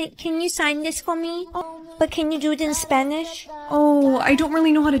 Excuse me, can you sign this for me? But can you do it in Spanish? Oh, I don't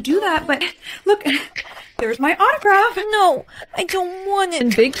really know how to do that, but look, there's my autograph. No, I don't want it.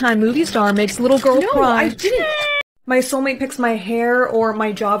 And big time movie star makes little girl No, cry. I didn't. My soulmate picks my hair or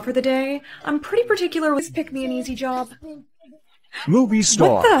my job for the day. I'm pretty particular with pick me an easy job. Movie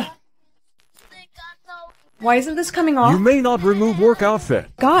star. What the? Why isn't this coming off? You may not remove work outfit.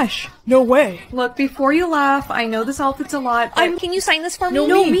 Gosh, no way. Look, before you laugh, I know this outfit's a lot, but... Can you sign this for me?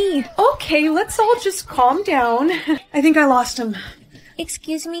 No, me. Okay, let's all just calm down. I think I lost him.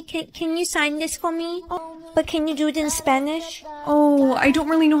 Excuse me, can you sign this for me? But can you do it in Spanish? Oh, I don't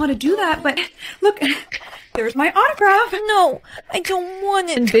really know how to do that, but look, there's my autograph. No, I don't want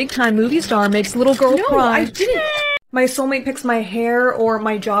it. And big time movie star makes little girl No, cry. I didn't. My soulmate picks my hair or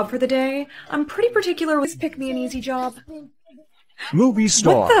my job for the day. I'm pretty particular with pick me an easy job. Movie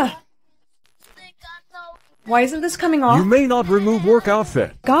star. What the? Why isn't this coming off? You may not remove work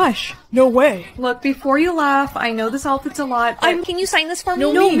outfit. Gosh, no way. Look, before you laugh, I know this outfit's a lot, but... Can you sign this for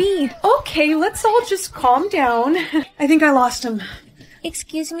me? No, me. Okay, let's all just calm down. I think I lost him.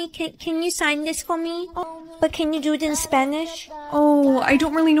 Excuse me, can you sign this for me? But can you do it in Spanish? Oh, I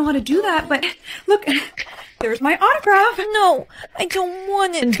don't really know how to do that, but look, there's my autograph. No, I don't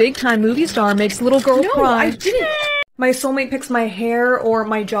want it. And big time movie star makes little girl No, cry. I didn't. My soulmate picks my hair or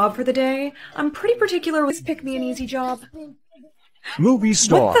my job for the day. I'm pretty particular with pick me an easy job. Movie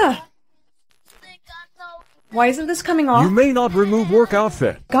star. What the? Why isn't this coming off? You may not remove work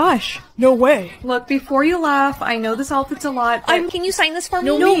outfit. Gosh, no way. Look, before you laugh, I know this outfit's a lot, but... Can you sign this for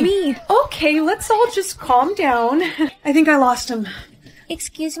me? No, me. Okay, let's all just calm down. I think I lost him.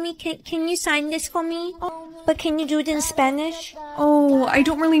 Excuse me, can you sign this for me? But can you do it in Spanish? Oh, I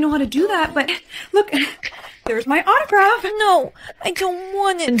don't really know how to do that, but look, there's my autograph. No, I don't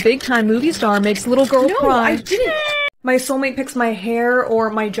want it. And big time movie star makes little girl No, cry. I didn't. My soulmate picks my hair or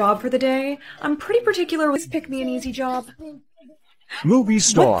my job for the day. I'm pretty particular with pick me an easy job. Movie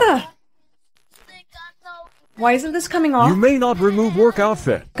star. What the? Why isn't this coming off? You may not remove work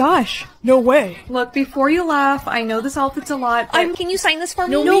outfit. Gosh, no way. Look, before you laugh, I know this outfit's a lot, but... Can you sign this for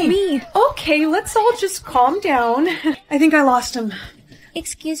me? No, me. Okay, let's all just calm down. I think I lost him.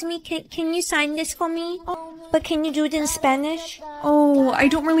 Excuse me, can you sign this for me? But can you do it in Spanish? Oh, I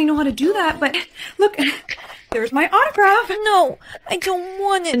don't really know how to do that, but look, there's my autograph. No, I don't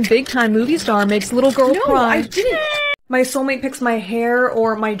want it. And big time movie star makes little girl No, cry. I didn't. My soulmate picks my hair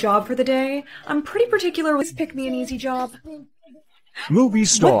or my job for the day. I'm pretty particular with pick me an easy job. Movie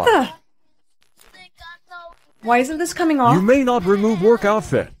star. What the? Why isn't this coming off? You may not remove work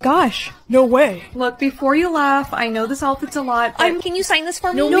outfit. Gosh, no way. Look, before you laugh, I know this outfit's a lot, but... Can you sign this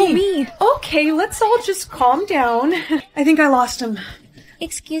for me? No, me. Okay, let's all just calm down. I think I lost him.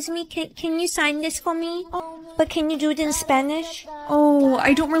 Excuse me, can you sign this for me? But can you do it in Spanish? Oh,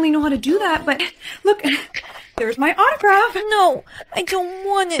 I don't really know how to do that, but look, there's my autograph. No, I don't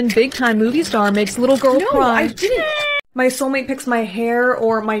want it. And big-time movie star makes little girl No, cry. I didn't. My soulmate picks my hair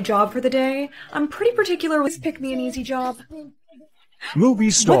or my job for the day. I'm pretty particular with pick me an easy job. Movie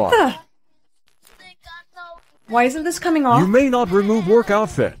star. What the? Why isn't this coming off? You may not remove work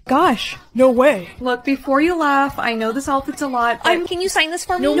outfit. Gosh, no way. Look, before you laugh, I know this outfit's a lot, but... Can you sign this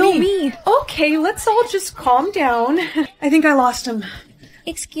for me? No, me. Okay, let's all just calm down. I think I lost him.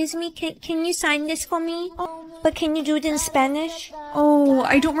 Excuse me, can you sign this for me? But can you do it in Spanish? Oh,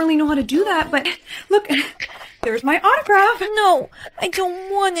 I don't really know how to do that, but look, there's my autograph. No, I don't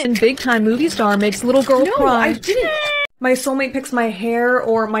want it. And big-time movie star makes little girl No, cry. I didn't. My soulmate picks my hair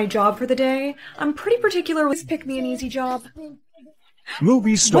or my job for the day. I'm pretty particular with pick me an easy job.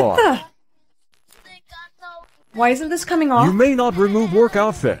 Movie star. What the? Why isn't this coming off? You may not remove work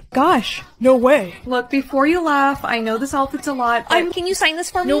outfit. Gosh, no way. Look, before you laugh, I know this outfit's a lot, but... Can you sign this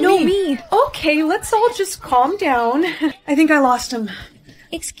for me? No, me. Okay, let's all just calm down. I think I lost him.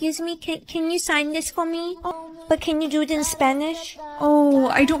 Excuse me, can you sign this for me? But can you do it in Spanish? Oh,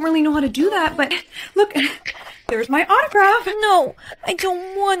 I don't really know how to do that, but look, there's my autograph. No, I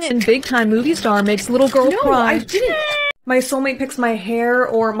don't want it. And big-time movie star makes little girl No, cry. I didn't. My soulmate picks my hair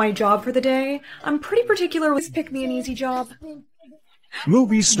or my job for the day. I'm pretty particular with pick me an easy job.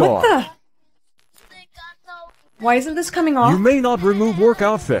 Movie star. What the? Why isn't this coming off? You may not remove work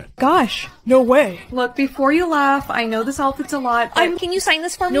outfit. Gosh, no way. Look, before you laugh, I know this outfit's a lot, but... Can you sign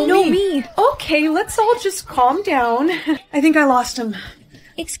this for me? No, me. Okay, let's all just calm down. I think I lost him.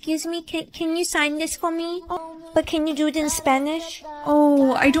 Excuse me, can you sign this for me? But can you do it in Spanish?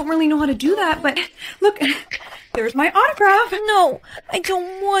 Oh, I don't really know how to do that, but look, there's my autograph. No, I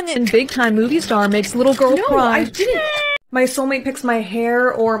don't want it. And big-time movie star makes little girl No, cry. I didn't. My soulmate picks my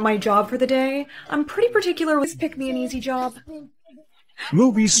hair or my job for the day. I'm pretty particular with pick me an easy job.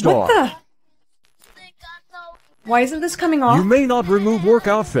 Movie star. What the? Why isn't this coming off? You may not remove work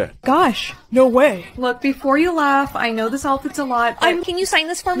outfit. Gosh, no way. Look, before you laugh, I know this outfit's a lot, but... Can you sign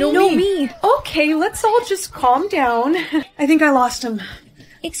this for me? No, me. Okay, let's all just calm down. I think I lost him.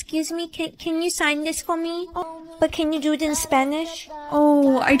 Excuse me, can you sign this for me? But can you do it in Spanish?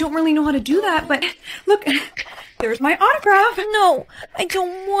 Oh, I don't really know how to do that, but look, there's my autograph. No, I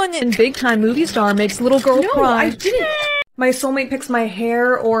don't want it. And big-time movie star makes little girl No, cry. I didn't. My soulmate picks my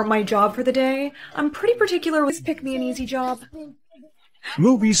hair or my job for the day. I'm pretty particular with pick me an easy job.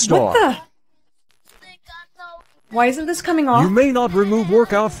 Movie star. What the? Why isn't this coming off? You may not remove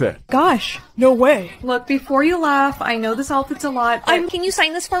work outfit. Gosh, no way. Look, before you laugh, I know this outfit's a lot, but... Can you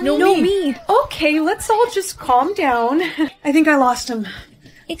sign this for me? No, me. Okay, let's all just calm down. I think I lost him.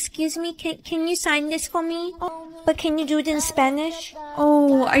 Excuse me, can you sign this for me? But can you do it in Spanish?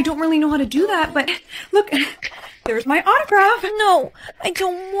 Oh, I don't really know how to do that, but look, there's my autograph. No, I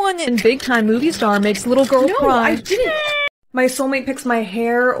don't want it. And big-time movie star makes little girl No, cry. I didn't. My soulmate picks my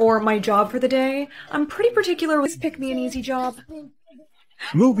hair or my job for the day. I'm pretty particular with pick me an easy job.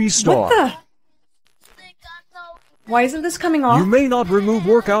 Movie star. What the? Why isn't this coming off? You may not remove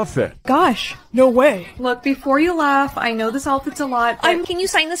work outfit. Gosh, no way. Look, before you laugh, I know this outfit's a lot, but... Can you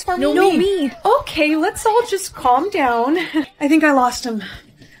sign this for me? No, me. Okay, let's all just calm down. I think I lost him.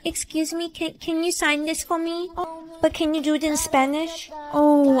 Excuse me, can you sign this for me? But can you do it in Spanish?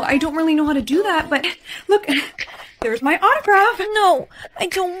 Oh, I don't really know how to do that, but look, there's my autograph. No, I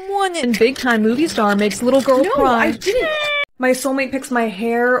don't want it. And big-time movie star makes little girl No, cry. I didn't. My soulmate picks my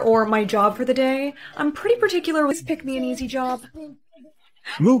hair or my job for the day. I'm pretty particular with pick me an easy job.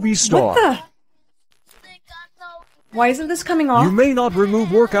 Movie star. What the? Why isn't this coming off? You may not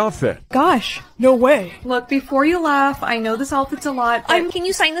remove work outfit. Gosh, no way. Look, before you laugh, I know this outfit's a lot, but... Can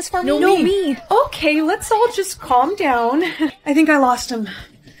you sign this for me? No, me. Okay, let's all just calm down. I think I lost him.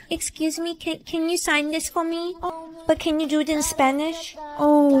 Excuse me, can you sign this for me? But can you do it in Spanish?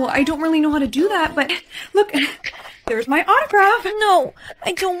 Oh, I don't really know how to do that, but look, there's my autograph. No,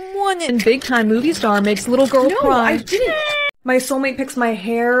 I don't want it. And big-time movie star makes little girl No, cry. I didn't. My soulmate picks my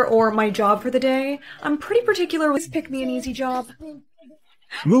hair or my job for the day. I'm pretty particular with pick me an easy job.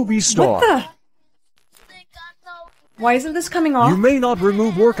 Movie star. What the? Why isn't this coming off? You may not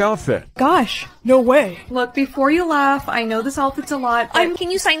remove work outfit. Gosh, no way. Look, before you laugh, I know this outfit's a lot, but...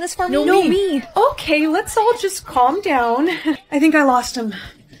 Can you sign this for me? No, me. Okay, let's all just calm down. I think I lost him.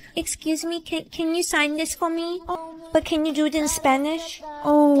 Excuse me, can you sign this for me? But can you do it in Spanish?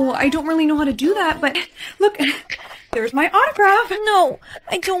 Oh, I don't really know how to do that, but look, there's my autograph. No,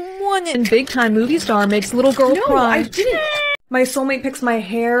 I don't want it. And big time movie star makes little girl No, cry. I didn't. My soulmate picks my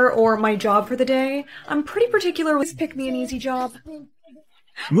hair or my job for the day. I'm pretty particular with pick me an easy job.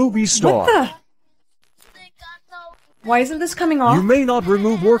 Movie star. What the? Why isn't this coming off? You may not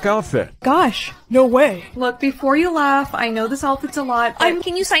remove work outfit. Gosh, no way. Look, before you laugh, I know this outfit's a lot, but...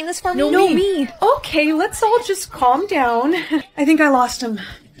 Can you sign this for me? No, me. Okay, let's all just calm down. I think I lost him.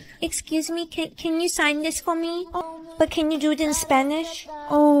 Excuse me, can you sign this for me? But can you do it in Spanish?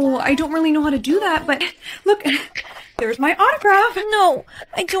 Oh, I don't really know how to do that, but look, there's my autograph. No,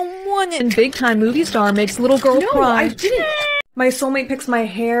 I don't want it. And big time movie star makes little girl cry. I didn't. My soulmate picks my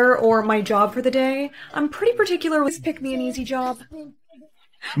hair or my job for the day. I'm pretty particular with pick me an easy job.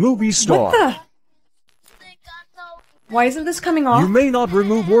 Movie star. What the? Why isn't this coming off? You may not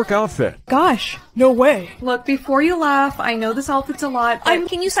remove work outfit. Gosh, no way. Look, before you laugh, I know this outfit's a lot, but...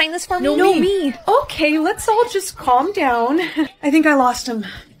 Can you sign this for me? No, me. Okay, let's all just calm down. I think I lost him.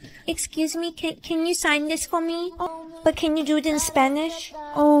 Excuse me, can you sign this for me? But can you do it in Spanish?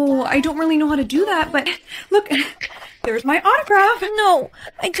 Oh, I don't really know how to do that, but look, there's my autograph. No,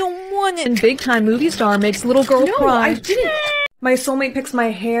 I don't want it. And big time movie star makes little girl No, cry. I didn't. My soulmate picks my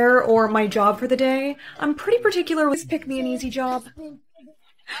hair or my job for the day. I'm pretty particular with pick me an easy job.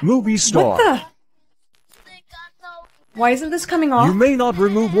 Movie star. What the? Why isn't this coming off? You may not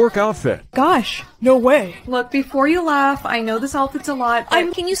remove work outfit. Gosh, no way. Look, before you laugh, I know this outfit's a lot,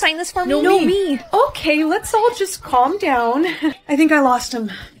 but... Can you sign this for me? No, me. Okay, let's all just calm down. I think I lost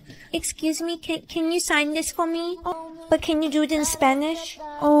him. Excuse me, can you sign this for me? But can you do it in Spanish?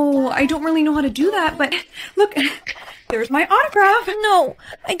 Oh, I don't really know how to do that, but look, there's my autograph. No,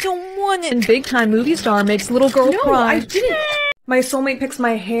 I don't want it. And big time movie star makes little girl No, cry. I didn't. My soulmate picks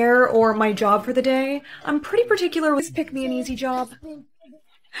my hair or my job for the day. I'm pretty particular with pick me an easy job.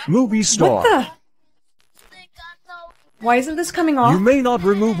 Movie star. What the? Why isn't this coming off? You may not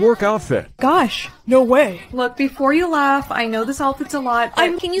remove work outfit. Gosh, no way. Look, before you laugh, I know this outfit's a lot,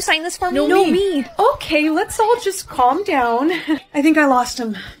 but... Can you sign this for me? No, me. Okay, let's all just calm down. I think I lost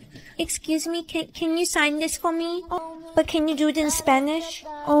him. Excuse me, can you sign this for me? But can you do it in Spanish?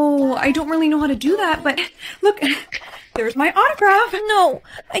 Oh, I don't really know how to do that, but look, there's my autograph. No,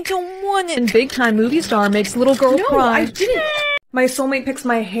 I don't want it. And big time movie star makes little girl No, cry. I didn't. My soulmate picks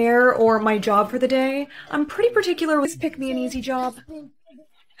my hair or my job for the day. I'm pretty particular with pick me an easy job.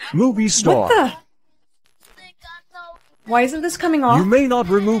 Movie star. What the? Why isn't this coming off? You may not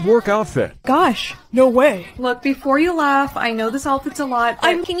remove work outfit. Gosh, no way. Look, before you laugh, I know this outfit's a lot,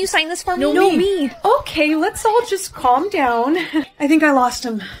 but... Can you sign this for me? No, me. Okay, let's all just calm down. I think I lost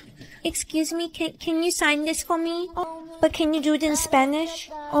him. Excuse me, can you sign this for me? But can you do it in Spanish?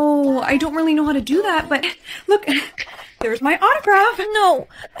 Oh, I don't really know how to do that, but look, there's my autograph. No,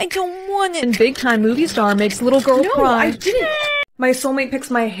 I don't want it. And big time movie star makes little girl No, cry. I didn't. My soulmate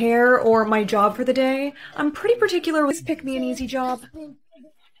picks my hair or my job for the day. I'm pretty particular with pick me an easy job.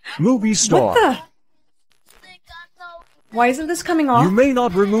 Movie star. What the? Why isn't this coming off? You may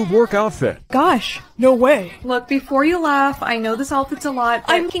not remove work outfit. Gosh, no way. Look, before you laugh, I know this outfit's a lot,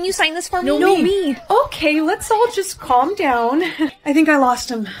 but... Can you sign this for me? No, me. Okay, let's all just calm down. I think I lost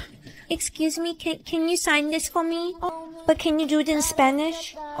him. Excuse me, can you sign this for me? But can you do it in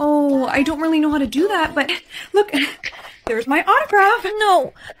Spanish? Oh, I don't really know how to do that, but look, there's my autograph.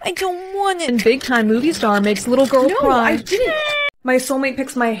 No, I don't want it. And big time movie star makes little girl No, cry. I didn't. My soulmate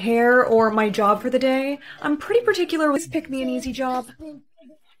picks my hair or my job for the day. I'm pretty particular with pick me an easy job.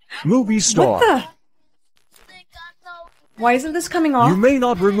 Movie star. What the? Why isn't this coming off? You may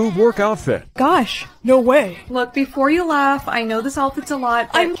not remove work outfit. Gosh, no way. Look, before you laugh, I know this outfit's a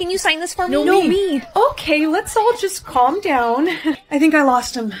lot, but... Can you sign this for me? No, me. Okay, let's all just calm down. I think I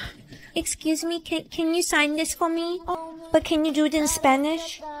lost him. Excuse me, can you sign this for me? But can you do it in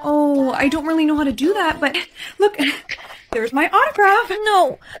Spanish? Oh, I don't really know how to do that, but look, there's my autograph.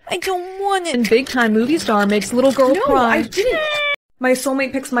 No, I don't want it. And big time movie star makes little girl No, cry. I didn't. My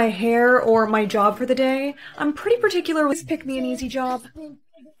soulmate picks my hair or my job for the day. I'm pretty particular with pick me an easy job.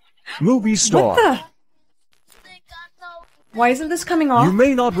 Movie star. What the? Why isn't this coming off? You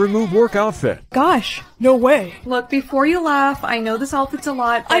may not remove work outfit. Gosh, no way. Look, before you laugh, I know this outfit's a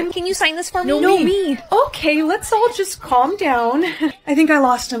lot, but... Can you sign this for me? No, me. Okay, let's all just calm down. I think I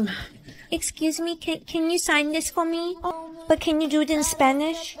lost him. Excuse me, can you sign this for me? But can you do it in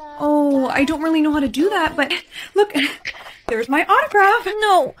Spanish? Oh, I don't really know how to do that, but look, there's my autograph.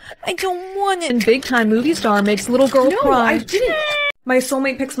 No, I don't want it. And big time movie star makes little girl No, cry. I didn't. My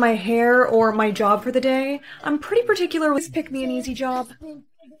soulmate picks my hair or my job for the day. I'm pretty particular with pick me an easy job.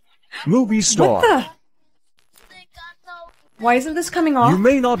 Movie star. What the? Why isn't this coming You off?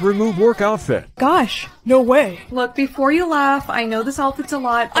 may not remove work outfit. Gosh, no way. Look, before you laugh, I know this outfit's a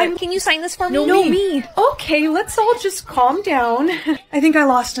lot, but... Can you sign this for me? No, me. Okay, let's all just calm down. I think I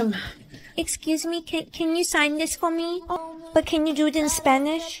lost him. Excuse me, can you sign this for me? But can you do it in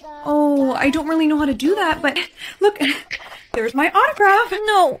Spanish? Oh, I don't really know how to do that, but look, there's my autograph.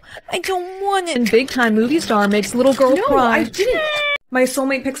 No, I don't want it. And big-time movie star makes little girl No, cry. I didn't. My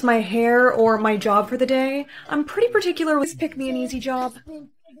soulmate picks my hair or my job for the day. I'm pretty particular with pick me an easy job.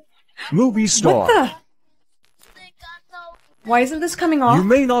 Movie star. What the? Why isn't this coming off? You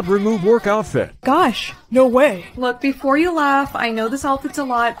may not remove work outfit. Gosh, no way. Look, before you laugh, I know this outfit's a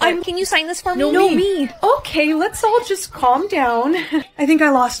lot, but... Can you sign this for me? No, me. Okay, let's all just calm down. I think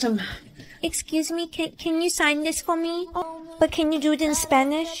I lost him. Excuse me, can you sign this for me? But can you do it in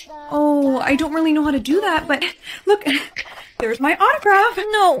Spanish? Oh, I don't really know how to do that, but look, there's my autograph.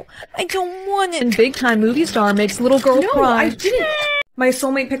 No, I don't want it. And big-time movie star makes little girl No, cry. I didn't. My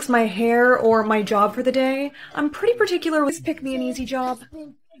soulmate picks my hair or my job for the day. I'm pretty particular with pick me an easy job.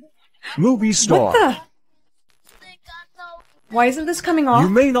 Movie star. What the? Why isn't this coming off? You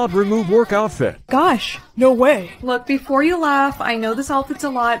may not remove work outfit. Gosh, no way. Look, before you laugh, I know this outfit's a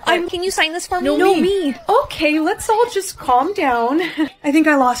lot, but... Can you sign this for me? No, me. Okay, let's all just calm down. I think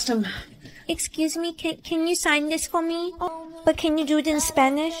I lost him. Excuse me, can you sign this for me? But can you do it in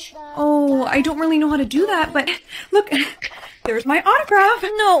Spanish? Oh, I don't really know how to do that, but look, there's my autograph.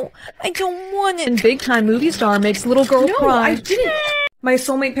 No, I don't want it. And big-time movie star makes little girl No, cry. I didn't. My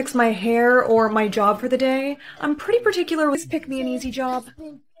soulmate picks my hair or my job for the day. I'm pretty particular with pick me an easy job.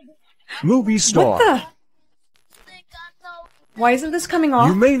 Movie star. What the? Why isn't this coming off?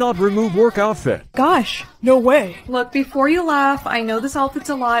 You may not remove work outfit. Gosh, no way. Look, before you laugh, I know this outfit's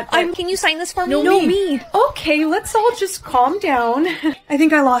a lot, but... Can you sign this for me? No, me. Okay, let's all just calm down. I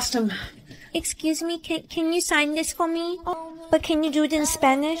think I lost him. Excuse me, can you sign this for me? But can you do it in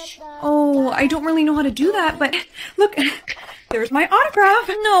Spanish? Oh, I don't really know how to do that, but look, there's my autograph.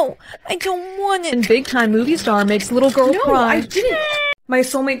 No, I don't want it. And big-time movie star makes little girl No, cry. I didn't. My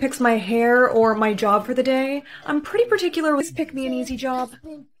soulmate picks my hair or my job for the day. I'm pretty particular with pick me an easy job.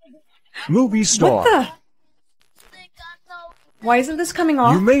 Movie star. What the? Why isn't this coming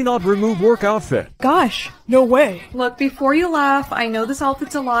off? You may not remove work outfit. Gosh, no way. Look, before you laugh, I know this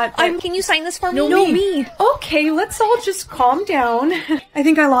outfit's a lot, but... Can you sign this for me? No, me. Okay, let's all just calm down. I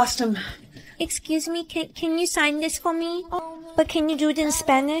think I lost him. Excuse me, can you sign this for me? But can you do it in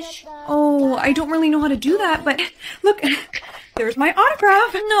Spanish? Oh, I don't really know how to do that, but look, there's my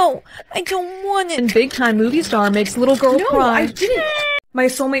autograph. No, I don't want it. And big-time movie star makes little girl No, cry. I didn't. My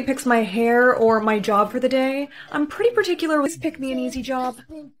soulmate picks my hair or my job for the day. I'm pretty particular with pick me an easy job.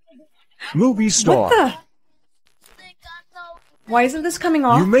 Movie star. What the? Why isn't this coming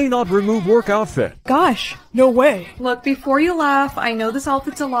off? You may not remove work outfit. Gosh, no way. Look, before you laugh, I know this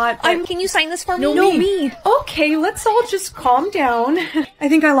outfit's a lot, but... Can you sign this for me? No, me. Okay, let's all just calm down. I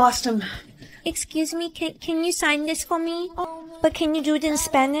think I lost him. Excuse me, can you sign this for me? But can you do it in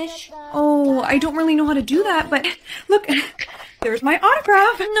Spanish? Oh, I don't really know how to do that, but look, there's my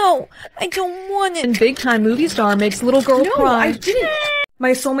autograph. No, I don't want it. And big-time movie star makes little girl No, cry. I didn't.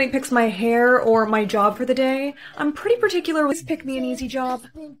 My soulmate picks my hair or my job for the day. I'm pretty particular with pick me an easy job.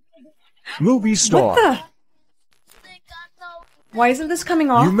 Movie star. What the? Why isn't this coming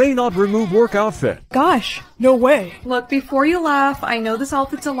off? You may not remove work outfit. Gosh, no way. Look, before you laugh, I know this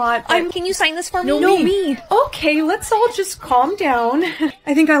outfit's a lot, but... Can you sign this for me? No, me. Okay, let's all just calm down.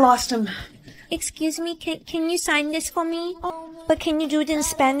 I think I lost him. Excuse me, can you sign this for me? But can you do it in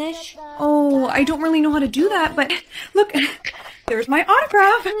Spanish? Oh, I don't really know how to do that, but look, there's my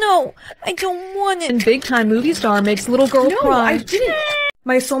autograph. No, I don't want it. And big-time movie star makes little girl No, cry. I didn't.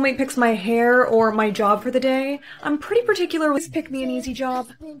 My soulmate picks my hair or my job for the day. I'm pretty particular with pick me an easy job.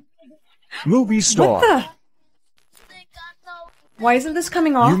 Movie star. What the? Why isn't this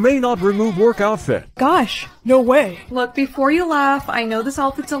coming off? You may not remove work outfit. Gosh, no way. Look, before you laugh, I know this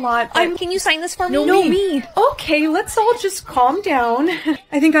outfit's a lot, but... Can you sign this for me? No, me. Okay, let's all just calm down.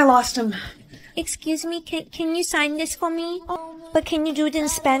 I think I lost him. Excuse me, can you sign this for me? But can you do it in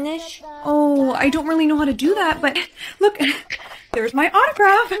Spanish? Oh, I don't really know how to do that, but look, there's my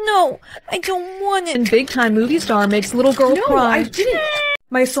autograph. No, I don't want it. And big-time movie star makes little girl No, cry. I didn't.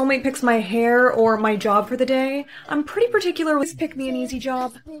 My soulmate picks my hair or my job for the day. I'm pretty particular with pick me an easy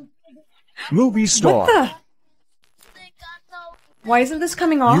job. Movie star. What the? Why isn't this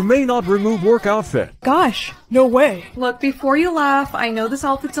coming off? You may not remove work outfit. Gosh, no way. Look, before you laugh, I know this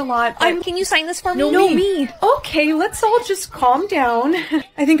outfit's a lot, but... Can you sign this for me? No, me. Okay, let's all just calm down.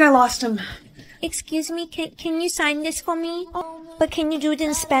 I think I lost him. Excuse me, can you sign this for me? But can you do it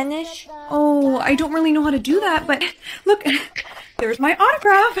in Spanish? Oh, I don't really know how to do that, but look, there's my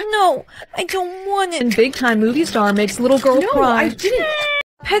autograph. No, I don't want it. And big time movie star makes little girl cry. No, I didn't.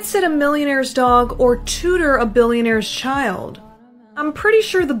 Pet sit a millionaire's dog or tutor a billionaire's child. I'm pretty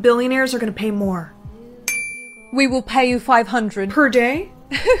sure the billionaires are gonna pay more. We will pay you 500 Per day?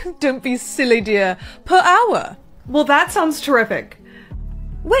 Don't be silly, dear. Per hour. Well, that sounds terrific.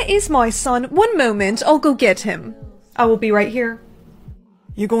 Where is my son? One moment, I'll go get him. I will be right here.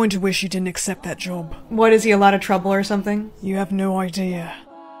 You're going to wish you didn't accept that job. What, is he a lot of trouble or something? You have no idea.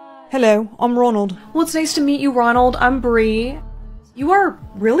 Hello, I'm Ronald. Well, it's nice to meet you, Ronald. I'm Bree. You are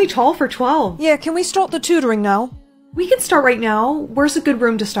really tall for 12. Yeah, can we start the tutoring now? We can start right now. Where's a good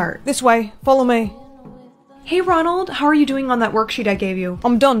room to start? This way, follow me. Hey, Ronald, how are you doing on that worksheet I gave you?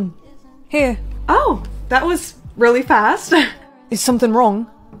 I'm done. Here. Oh, that was really fast. Is something wrong?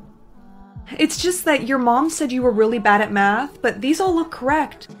 It's just that your mom said you were really bad at math, but these all look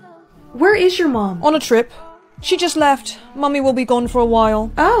correct. Where is your mom? On a trip. She just left. Mummy will be gone for a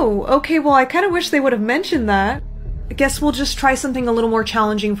while. Oh, okay, well, I kind of wish they would have mentioned that. I guess we'll just try something a little more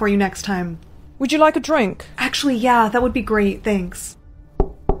challenging for you next time. Would you like a drink? Actually, yeah, that would be great, thanks.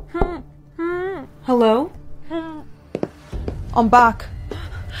 Hello? I'm back.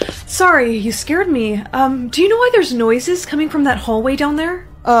 Sorry, you scared me. Do you know why there's noises coming from that hallway down there?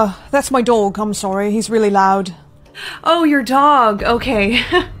 That's my dog, I'm sorry, he's really loud. Oh, your dog, okay.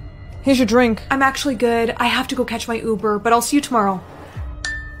 Here's your drink. I'm actually good. I have to go catch my Uber, but I'll see you tomorrow.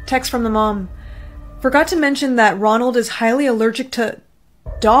 Text from the mom. Forgot to mention that Ronald is highly allergic to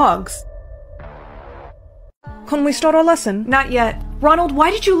dogs. Can we start our lesson? Not yet. Ronald, why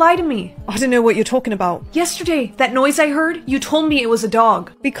did you lie to me? I don't know what you're talking about. Yesterday, that noise I heard, you told me it was a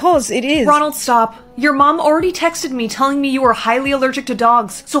dog. Because it is. Ronald, stop. Your mom already texted me telling me you were highly allergic to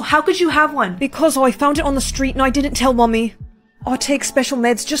dogs, so how could you have one? Because I found it on the street and I didn't tell Mummy. I take special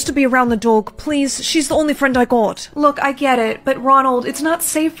meds just to be around the dog. Please, she's the only friend I got. Look, I get it, but Ronald, it's not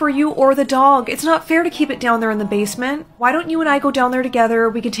safe for you or the dog. It's not fair to keep it down there in the basement. Why don't you and I go down there together?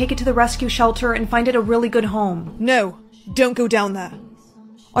 We can take it to the rescue shelter and find it a really good home. No, don't go down there.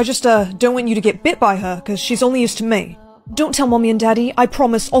 I just, don't want you to get bit by her, because she's only used to me. Don't tell Mommy and Daddy. I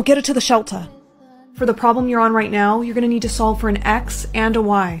promise I'll get her to the shelter. For the problem you're on right now, you're gonna need to solve for an X and a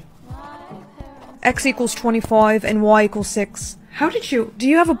Y. X equals 25 and Y equals 6. How did you... Do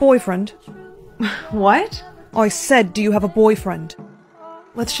you have a boyfriend? What? I said, do you have a boyfriend?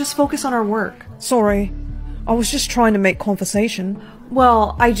 Let's just focus on our work. Sorry. I was just trying to make conversation.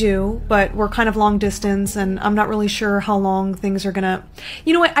 Well, I do, but we're kind of long distance, and I'm not really sure how long things are gonna...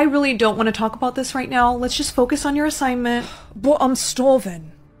 You know what? I really don't want to talk about this right now. Let's just focus on your assignment. But I'm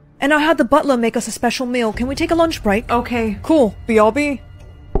starving. And I had the butler make us a special meal. Can we take a lunch break? Okay. Cool. BRB.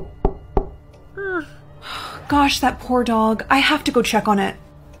 Gosh, that poor dog. I have to go check on it.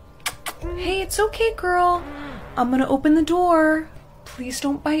 Hey, it's okay, girl. I'm gonna open the door. Please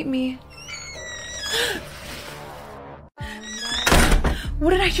don't bite me. What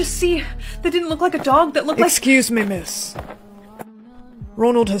did I just see? That didn't look like a dog, that looked like... Excuse me, miss.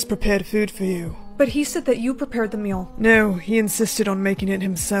 Ronald has prepared food for you. But he said that you prepared the meal. No, he insisted on making it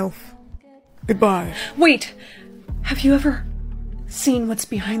himself. Goodbye. Wait! Have you ever seen what's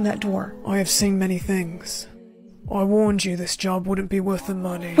behind that door? I have seen many things. I warned you this job wouldn't be worth the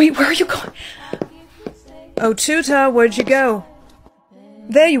money. Wait, where are you going? Oh, Tutor, where'd you go?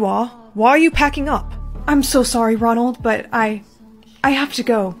 There you are. Why are you packing up? I'm so sorry, Ronald, but I have to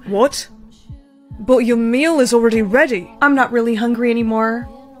go. What? But your meal is already ready. I'm not really hungry anymore.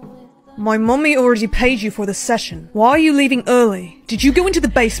 My mummy already paid you for the session. Why are you leaving early? Did you go into the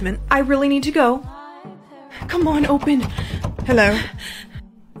basement? I really need to go. Come on, open. Hello.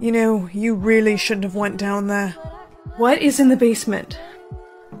 You know, you really shouldn't have went down there. What is in the basement?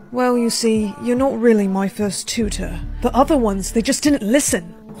 Well, you see, you're not really my first tutor. The other ones, they just didn't listen.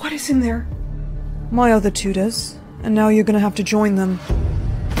 What is in there? My other tutors. And now you're gonna have to join them.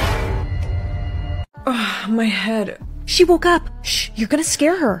 Ugh, my head. She woke up. Shh, you're gonna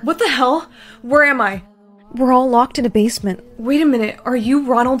scare her. What the hell? Where am I? We're all locked in a basement. Wait a minute, are you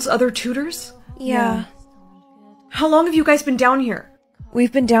Ronald's other tutors? Yeah. How long have you guys been down here?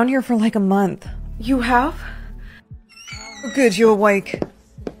 We've been down here for like a month. You have? Good, you're awake.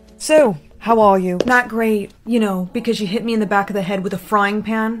 So, how are you? Not great, you know, because you hit me in the back of the head with a frying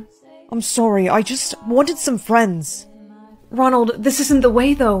pan. I'm sorry, I just wanted some friends. Ronald, this isn't the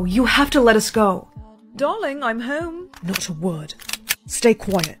way though. You have to let us go. Darling, I'm home. Not a word. Stay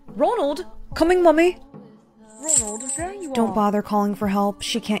quiet. Ronald! Coming, Mummy. Ronald, there you are. Don't bother calling for help.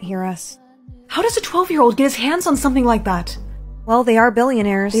 She can't hear us. How does a 12-year-old get his hands on something like that? Well, they are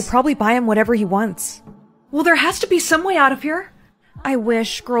billionaires. They probably buy him whatever he wants. Well, there has to be some way out of here. I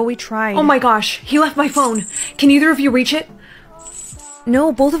wish, girl, we tried. Oh my gosh, he left my phone. Can either of you reach it?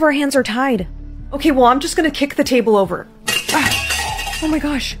 No, both of our hands are tied. Okay, well, I'm just gonna kick the table over. Oh my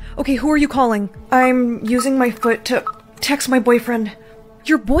gosh. Okay, who are you calling? I'm using my foot to text my boyfriend.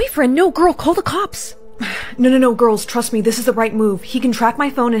 Your boyfriend? No, girl, call the cops. No, girls, trust me, this is the right move. He can track my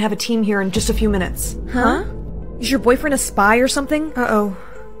phone and have a team here in just a few minutes. Huh? Is your boyfriend a spy or something? Uh-oh.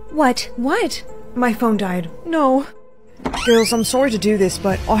 What? My phone died. No. Girls, I'm sorry to do this,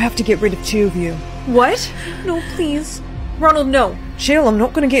 but I'll have to get rid of 2 of you. What? No, please. Ronald, no. Chill, I'm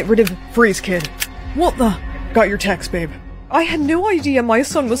not gonna get rid of— Freeze, kid. What the— Got your text, babe. I had no idea my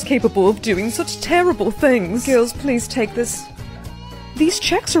son was capable of doing such terrible things. Girls, please take this. These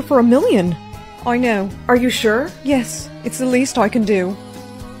checks are for $1 million. I know. Are you sure? Yes, it's the least I can do.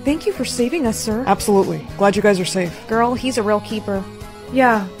 Thank you for saving us, sir. Absolutely. Glad you guys are safe. Girl, he's a real keeper.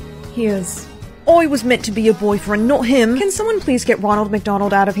 Yeah, he is. I was meant to be your boyfriend, not him. Can someone please get Ronald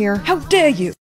McDonald out of here? How dare you!